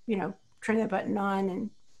 you know, turn that button on and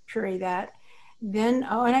puree that. Then,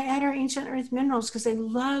 and I add our ancient earth minerals because I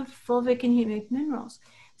love fulvic and humic minerals.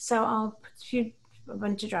 So I'll put a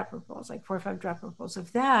bunch of dropperfuls, like 4 or 5 dropperfuls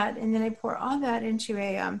of that. And then I pour all that into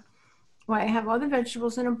well, I have all the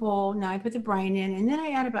vegetables in a bowl. Now I put the brine in, and then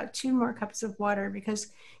I add about 2 more cups of water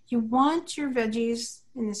because you want your veggies,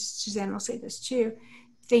 and this, Susanne will say this too,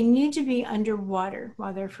 they need to be underwater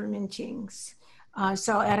while they're fermenting.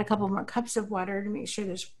 So I'll add a couple more cups of water to make sure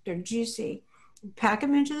they're juicy. Pack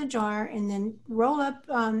them into the jar and then roll up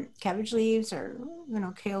cabbage leaves or, you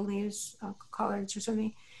know, kale leaves, collards or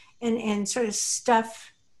something, and sort of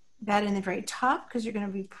stuff that in the very top because you're going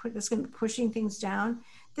to be that's going to be pushing things down.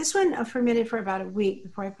 This one fermented for about a week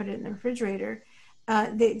before I put it in the refrigerator.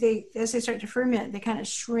 They as they start to ferment, they kind of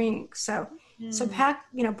shrink. So pack,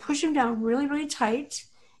 you know, push them down really, really tight,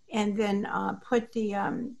 and then put the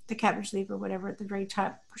cabbage leaf or whatever at the very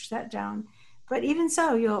top. Push that down. But even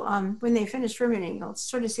so, you'll when they finish fermenting, you'll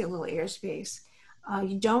sort of see a little air space.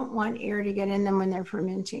 You don't want air to get in them when they're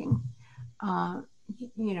fermenting.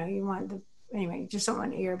 You know, you want anyway, you just don't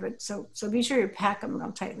want air, but so be sure you pack them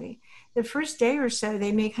real tightly. The first day or so,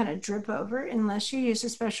 they may kind of drip over unless you use a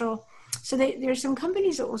special, so there's some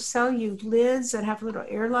companies that will sell you lids that have little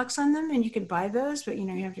airlocks on them, and you can buy those, but you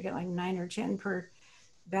know, you have to get like 9 or 10 per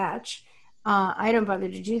batch. I don't bother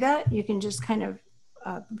to do that. You can just kind of,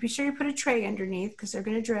 be sure you put a tray underneath because they're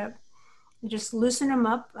going to drip. You just loosen them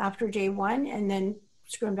up after day 1 and then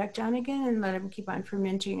screw them back down again and let them keep on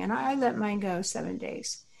fermenting. And I let mine go 7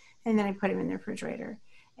 days. And then I put them in the refrigerator.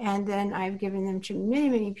 And then I've given them to many,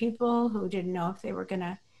 many people who didn't know if they were going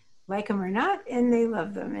to like them or not, and they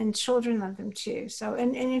love them, and children love them too. So,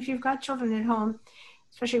 and if you've got children at home,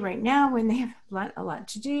 especially right now when they have a lot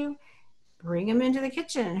to do, bring them into the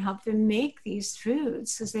kitchen and help them make these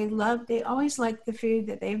foods because they always like the food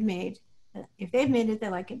that they've made. If they've made it, they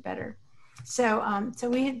like it better. So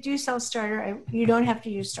we do sell starter. You don't have to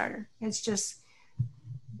use starter. It's just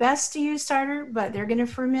best to use starter, but they're going to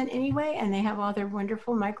ferment anyway, and they have all their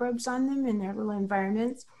wonderful microbes on them in their little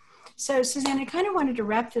environments. So Susanne, I kind of wanted to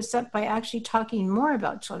wrap this up by actually talking more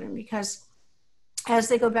about children, because as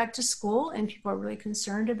they go back to school and people are really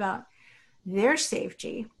concerned about their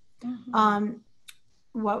safety,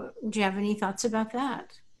 what do you have any thoughts about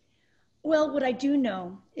that? Well, what I do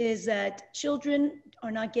know is that children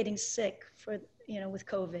are not getting sick with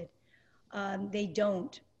COVID. They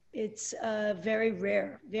don't. It's very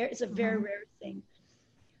rare. It's a very rare thing.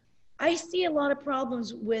 I see a lot of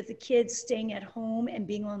problems with the kids staying at home and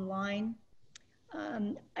being online.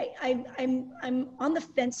 I'm on the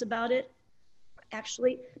fence about it,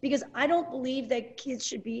 actually, because I don't believe that kids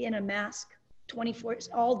should be in a mask 24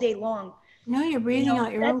 all day long. No, you're breathing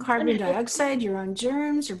out your own carbon dioxide, your own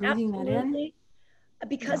germs, you're breathing that in.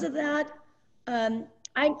 Because of that,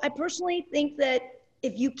 I personally think that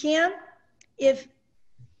if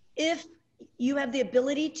you have the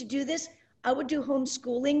ability to do this, I would do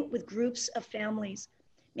homeschooling with groups of families.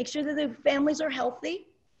 Make sure that the families are healthy,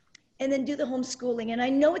 and then do the homeschooling. And I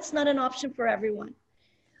know it's not an option for everyone,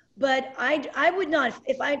 but I would not,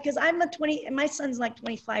 because I'm 20, and my son's like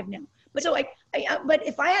 25 now. But but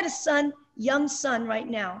if I had a young son right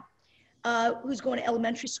now, who's going to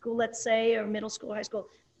elementary school, let's say, or middle school, high school,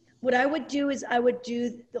 what I would do is I would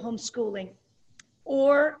do the homeschooling,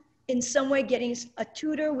 or in some way getting a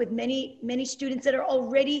tutor with many, many students that are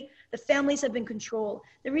already, the families have been controlled.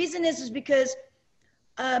 The reason is because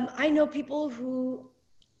I know people who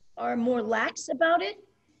are more lax about it,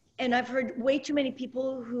 and I've heard way too many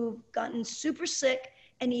people who've gotten super sick,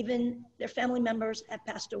 and even their family members have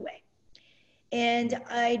passed away. And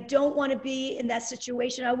I don't want to be in that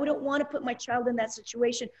situation. I wouldn't want to put my child in that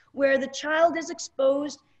situation where the child is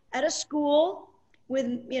exposed at a school with,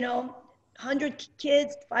 100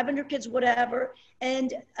 kids, 500 kids, whatever.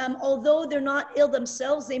 And although they're not ill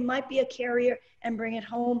themselves, they might be a carrier and bring it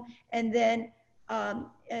home, and then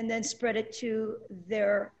spread it to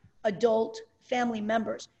their adult family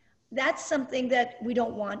members. That's something that we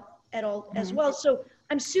don't want at all as well. So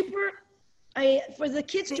I'm for the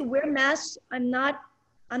kids to wear masks, I'm not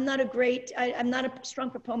a strong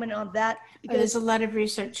proponent on that, because there's a lot of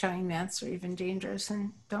research showing masks are even dangerous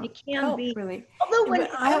and don't help, really. Although when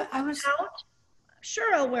I was out,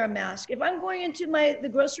 sure, I'll wear a mask. If I'm going into the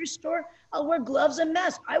grocery store, I'll wear gloves and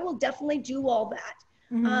mask. I will definitely do all that.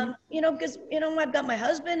 Because I've got my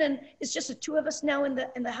husband, and it's just the two of us now in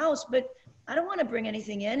the house, but I don't want to bring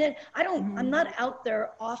anything in, and I'm not out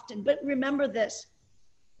there often. But remember this: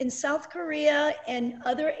 in South Korea and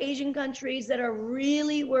other Asian countries that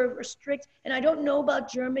were strict, and I don't know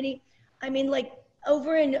about Germany. I mean, like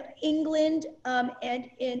over in England and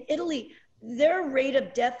in Italy, their rate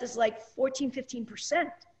of death is like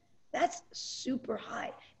 14-15%. That's super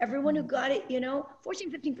high. Everyone who got it,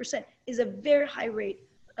 14-15% is a very high rate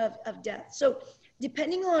of death. So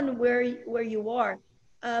depending on where you are,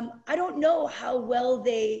 I don't know how well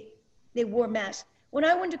they wore masks. When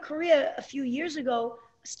I went to Korea a few years ago,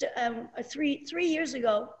 3 years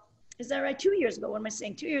ago, is that right? 2 years ago, what am I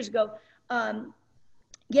saying? 2 years ago,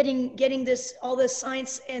 getting all the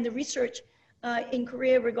science and the research in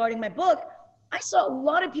Korea regarding my book, I saw a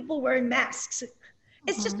lot of people wearing masks.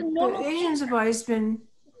 It's just a normal thing. Asians have always been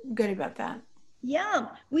good about that. Yeah,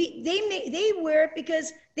 they wear it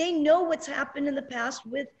because they know what's happened in the past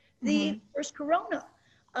with the first corona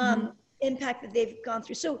impact that they've gone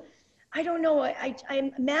through. So I don't know.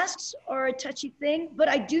 Masks are a touchy thing, but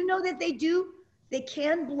I do know that they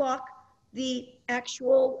can block the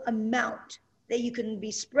actual amount that you can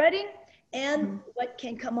be spreading and what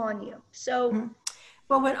can come on you. So.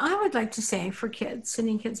 Well, what I would like to say for kids,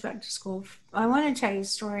 sending kids back to school, I want to tell you a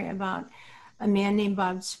story about a man named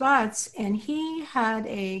Bob Spots, and he had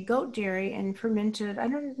a goat dairy and fermented, I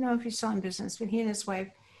don't know if he's still in business, but he and his wife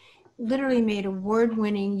literally made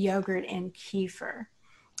award-winning yogurt and kefir.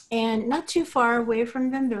 And not too far away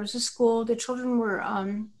from them, there was a school. The children were,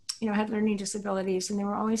 had learning disabilities, and they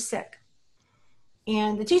were always sick.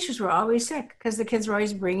 And the teachers were always sick because the kids were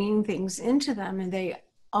always bringing things into them, and they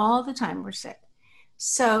all the time were sick.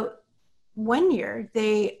 So one year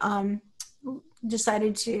they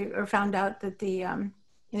decided to, or found out that they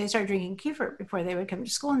started drinking kefir before they would come to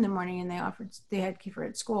school in the morning, and they had kefir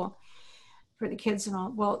at school for the kids and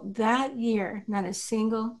all. Well, that year, not a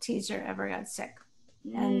single teacher ever got sick.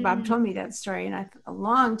 And Bob told me that story a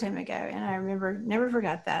long time ago, and I never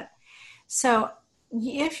forgot that. So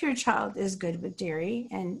if your child is good with dairy,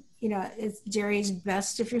 and dairy is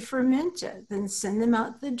best if you ferment it, then send them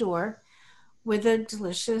out the door with a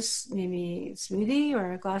delicious maybe smoothie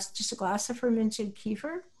or just a glass of fermented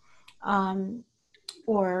kefir,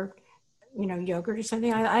 or yogurt or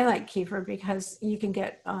something. I like kefir because you can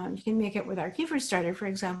make it with our kefir starter, for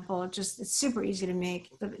example. It's super easy to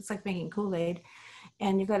make. It's like making Kool-Aid,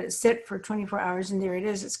 and you let it sit for 24 hours, and there it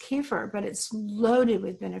is. It's kefir, but it's loaded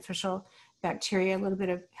with beneficial bacteria, a little bit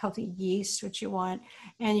of healthy yeast, which you want,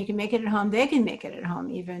 and you can make it at home. They can make it at home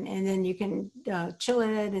even, and then you can chill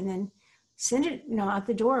it and then send it out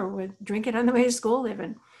the door, drink it on the way to school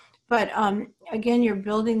even. But again, you're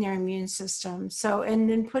building their immune system. So, and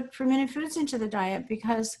then put fermented foods into the diet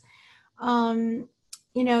because they're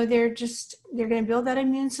going to build that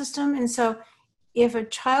immune system. And so if a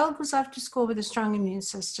child goes off to school with a strong immune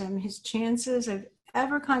system, his chances of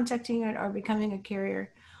ever contacting it or becoming a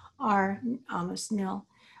carrier are almost nil.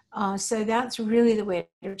 So that's really the way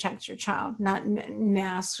to protect your child, not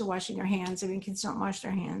masks or washing their hands. I mean, kids don't wash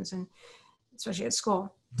their hands, and especially at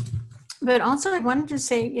school. But also I wanted to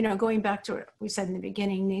say, going back to what we said in the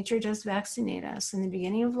beginning, nature does vaccinate us in the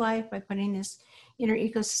beginning of life by putting this inner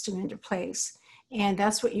ecosystem into place. And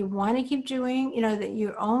that's what you want to keep doing, that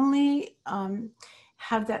you only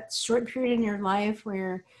have that short period in your life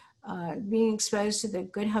where being exposed to the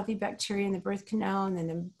good, healthy bacteria in the birth canal, and then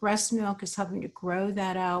the breast milk is helping to grow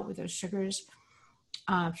that out with those sugars,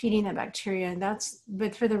 feeding that bacteria.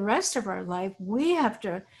 But for the rest of our life, we have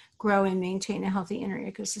to grow and maintain a healthy inner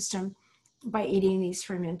ecosystem by eating these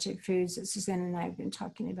fermented foods that Susanne and I have been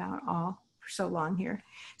talking about all for so long here.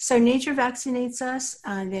 So nature vaccinates us,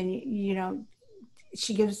 and then,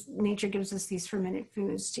 nature gives us these fermented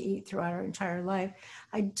foods to eat throughout our entire life.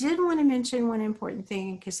 I did want to mention one important thing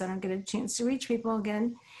in case I don't get a chance to reach people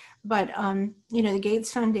again, but the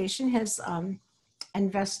Gates Foundation has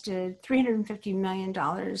invested $350 million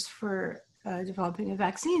for developing a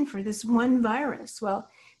vaccine for this one virus. Well,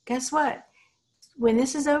 guess what? When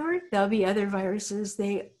this is over, there'll be other viruses.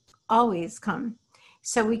 They always come.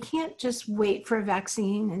 So we can't just wait for a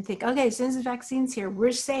vaccine and think, okay, as soon as the vaccine's here,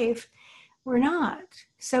 we're safe. We're not.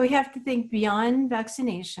 So we have to think beyond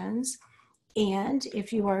vaccinations. And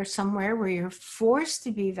if you are somewhere where you're forced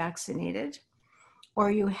to be vaccinated,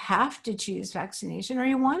 or you have to choose vaccination, or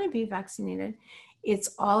you want to be vaccinated,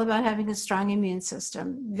 it's all about having a strong immune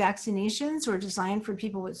system. Vaccinations were designed for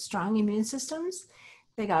people with strong immune systems.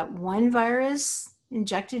 They got one virus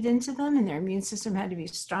injected into them, and their immune system had to be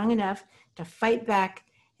strong enough to fight back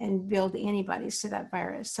and build antibodies to that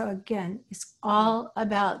virus. So again, it's all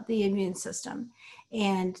about the immune system.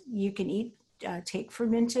 And you can take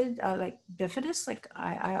fermented, like bifidus. Like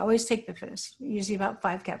I always take bifidus, usually about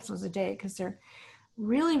 5 capsules a day, because they're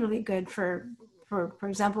really, really good for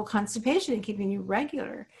example, constipation and keeping you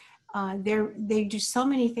regular. They do so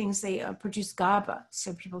many things. They produce GABA,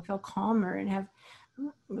 so people feel calmer and have,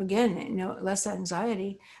 again, less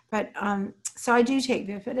anxiety. But so I do take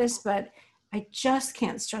bifidus, but I just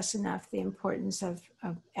can't stress enough the importance of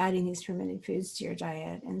adding these fermented foods to your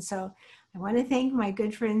diet. And so I want to thank my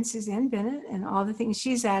good friend Susanne Bennet and all the things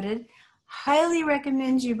she's added. Highly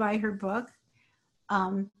recommend you buy her book.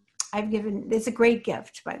 It's a great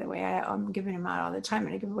gift, by the way. I'm giving them out all the time,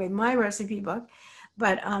 and I give away my recipe book.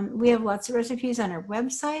 But we have lots of recipes on our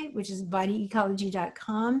website, which is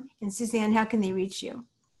bodyecology.com. And Susanne, how can they reach you?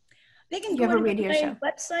 They can go to my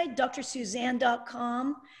website,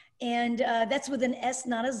 drsuzanne.com. And that's with an S,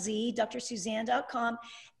 not a Z, drsuzanne.com.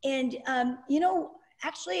 And,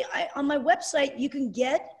 actually, on my website, you can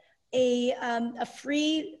get a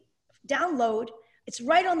free download. It's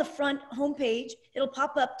right on the front homepage. It'll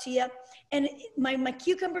pop up to you. And my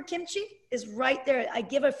cucumber kimchi is right there. I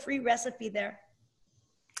give a free recipe there.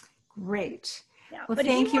 Great. Yeah. Well,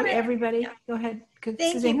 thank you, everybody. Yeah. Go ahead. Thank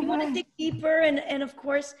you. If you want to dig deeper and of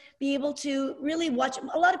course, be able to really watch.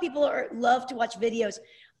 A lot of people love to watch videos.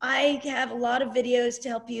 I have a lot of videos to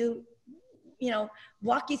help you,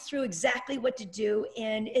 walk you through exactly what to do.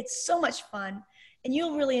 And it's so much fun. And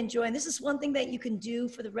you'll really enjoy. And this is one thing that you can do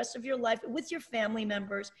for the rest of your life with your family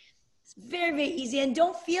members. It's very, very easy. And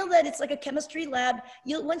don't feel that it's like a chemistry lab.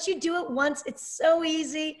 Once you do it once, it's so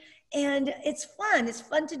easy and it's fun. It's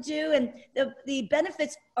fun to do. And the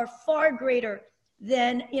benefits are far greater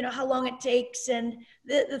than, how long it takes and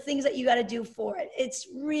the things that you got to do for it. It's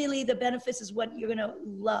really, the benefits is what you're going to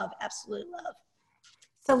love, absolutely love.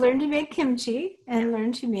 So learn to make kimchi and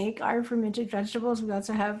learn to make our fermented vegetables. We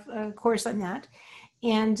also have a course on that.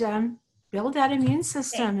 And build that immune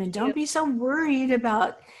system. And don't be so worried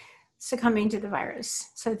about succumbing to the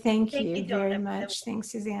virus. So thank you very much.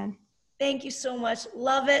 Thanks, Susanne. Thank you so much.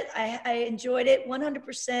 Love it. I enjoyed it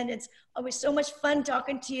 100%. It's always so much fun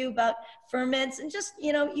talking to you about ferments and just,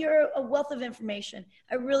 you know, you're a wealth of information.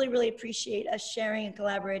 I really, really appreciate us sharing and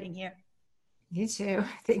collaborating here. You too.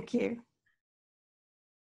 Thank you.